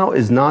saying now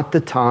is not the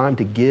time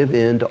to give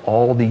in to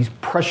all these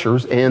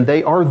pressures, and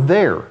they are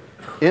there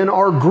in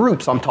our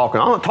groups. I'm not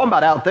talking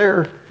about out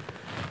there.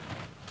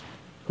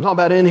 I'm talking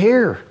about in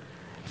here.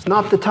 It's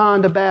not the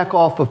time to back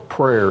off of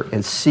prayer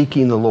and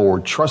seeking the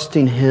Lord,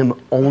 trusting Him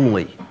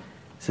only.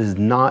 This is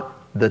not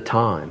the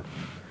time.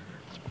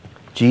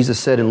 Jesus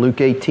said in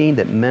Luke 18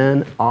 that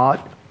men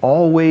ought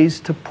always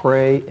to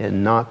pray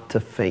and not to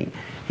faint.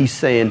 He's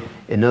saying,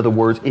 in other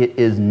words, it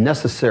is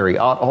necessary.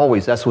 Ought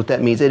always, that's what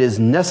that means. It is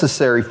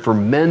necessary for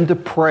men to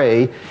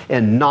pray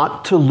and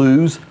not to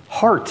lose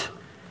heart.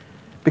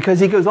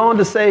 Because he goes on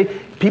to say,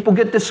 people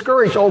get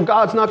discouraged. Oh,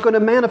 God's not going to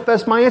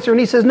manifest my answer. And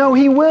he says, no,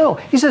 He will.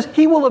 He says,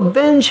 He will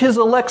avenge His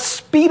elect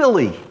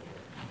speedily.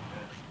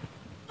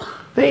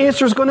 The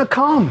answer is going to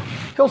come.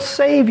 He'll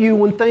save you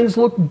when things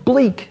look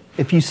bleak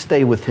if you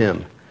stay with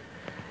Him.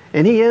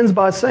 And he ends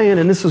by saying,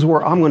 and this is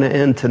where I'm going to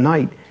end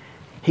tonight,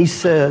 he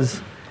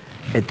says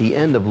at the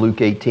end of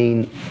Luke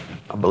 18,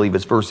 I believe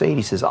it's verse 8,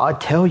 he says, I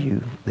tell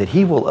you that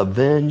he will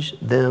avenge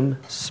them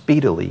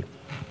speedily.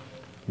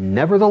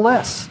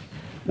 Nevertheless,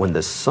 when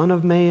the Son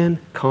of Man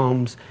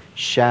comes,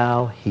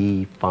 shall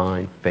he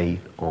find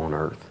faith on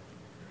earth?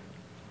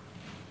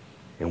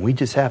 And we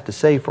just have to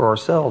say for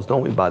ourselves,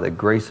 don't we, by the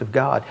grace of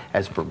God,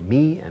 as for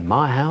me and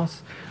my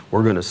house,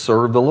 we're going to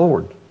serve the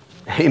Lord.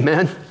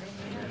 Amen?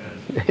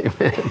 Amen.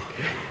 Amen.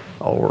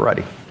 All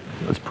righty.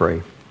 Let's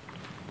pray.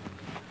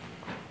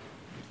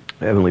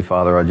 Heavenly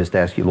Father, I just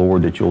ask you,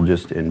 Lord, that you'll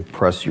just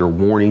impress your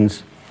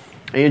warnings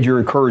and your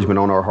encouragement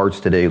on our hearts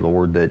today,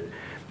 Lord,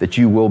 that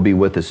you will be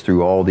with us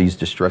through all these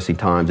distressing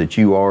times, that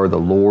you are the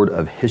Lord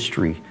of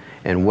history,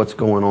 and what's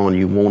going on,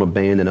 you won't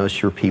abandon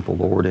us, your people,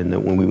 Lord, and that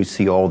when we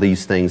see all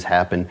these things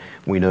happen,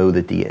 we know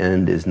that the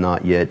end is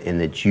not yet, and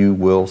that you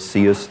will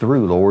see us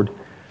through, Lord.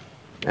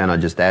 And I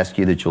just ask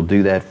you that you'll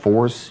do that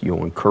for us.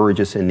 You'll encourage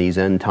us in these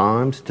end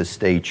times to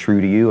stay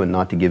true to you and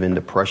not to give in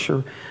to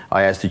pressure.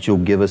 I ask that you'll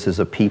give us as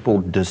a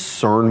people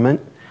discernment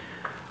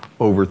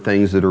over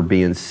things that are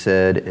being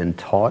said and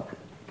taught,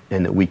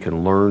 and that we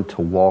can learn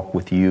to walk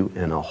with you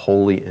in a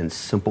holy and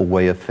simple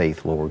way of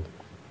faith, Lord,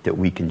 that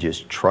we can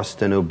just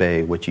trust and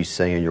obey what you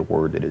say in your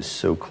word that is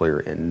so clear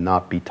and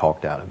not be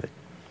talked out of it.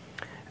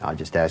 I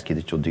just ask you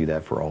that you'll do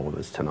that for all of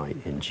us tonight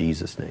in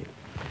Jesus' name.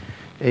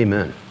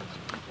 Amen.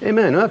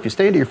 Amen. Now, if you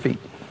stand to your feet.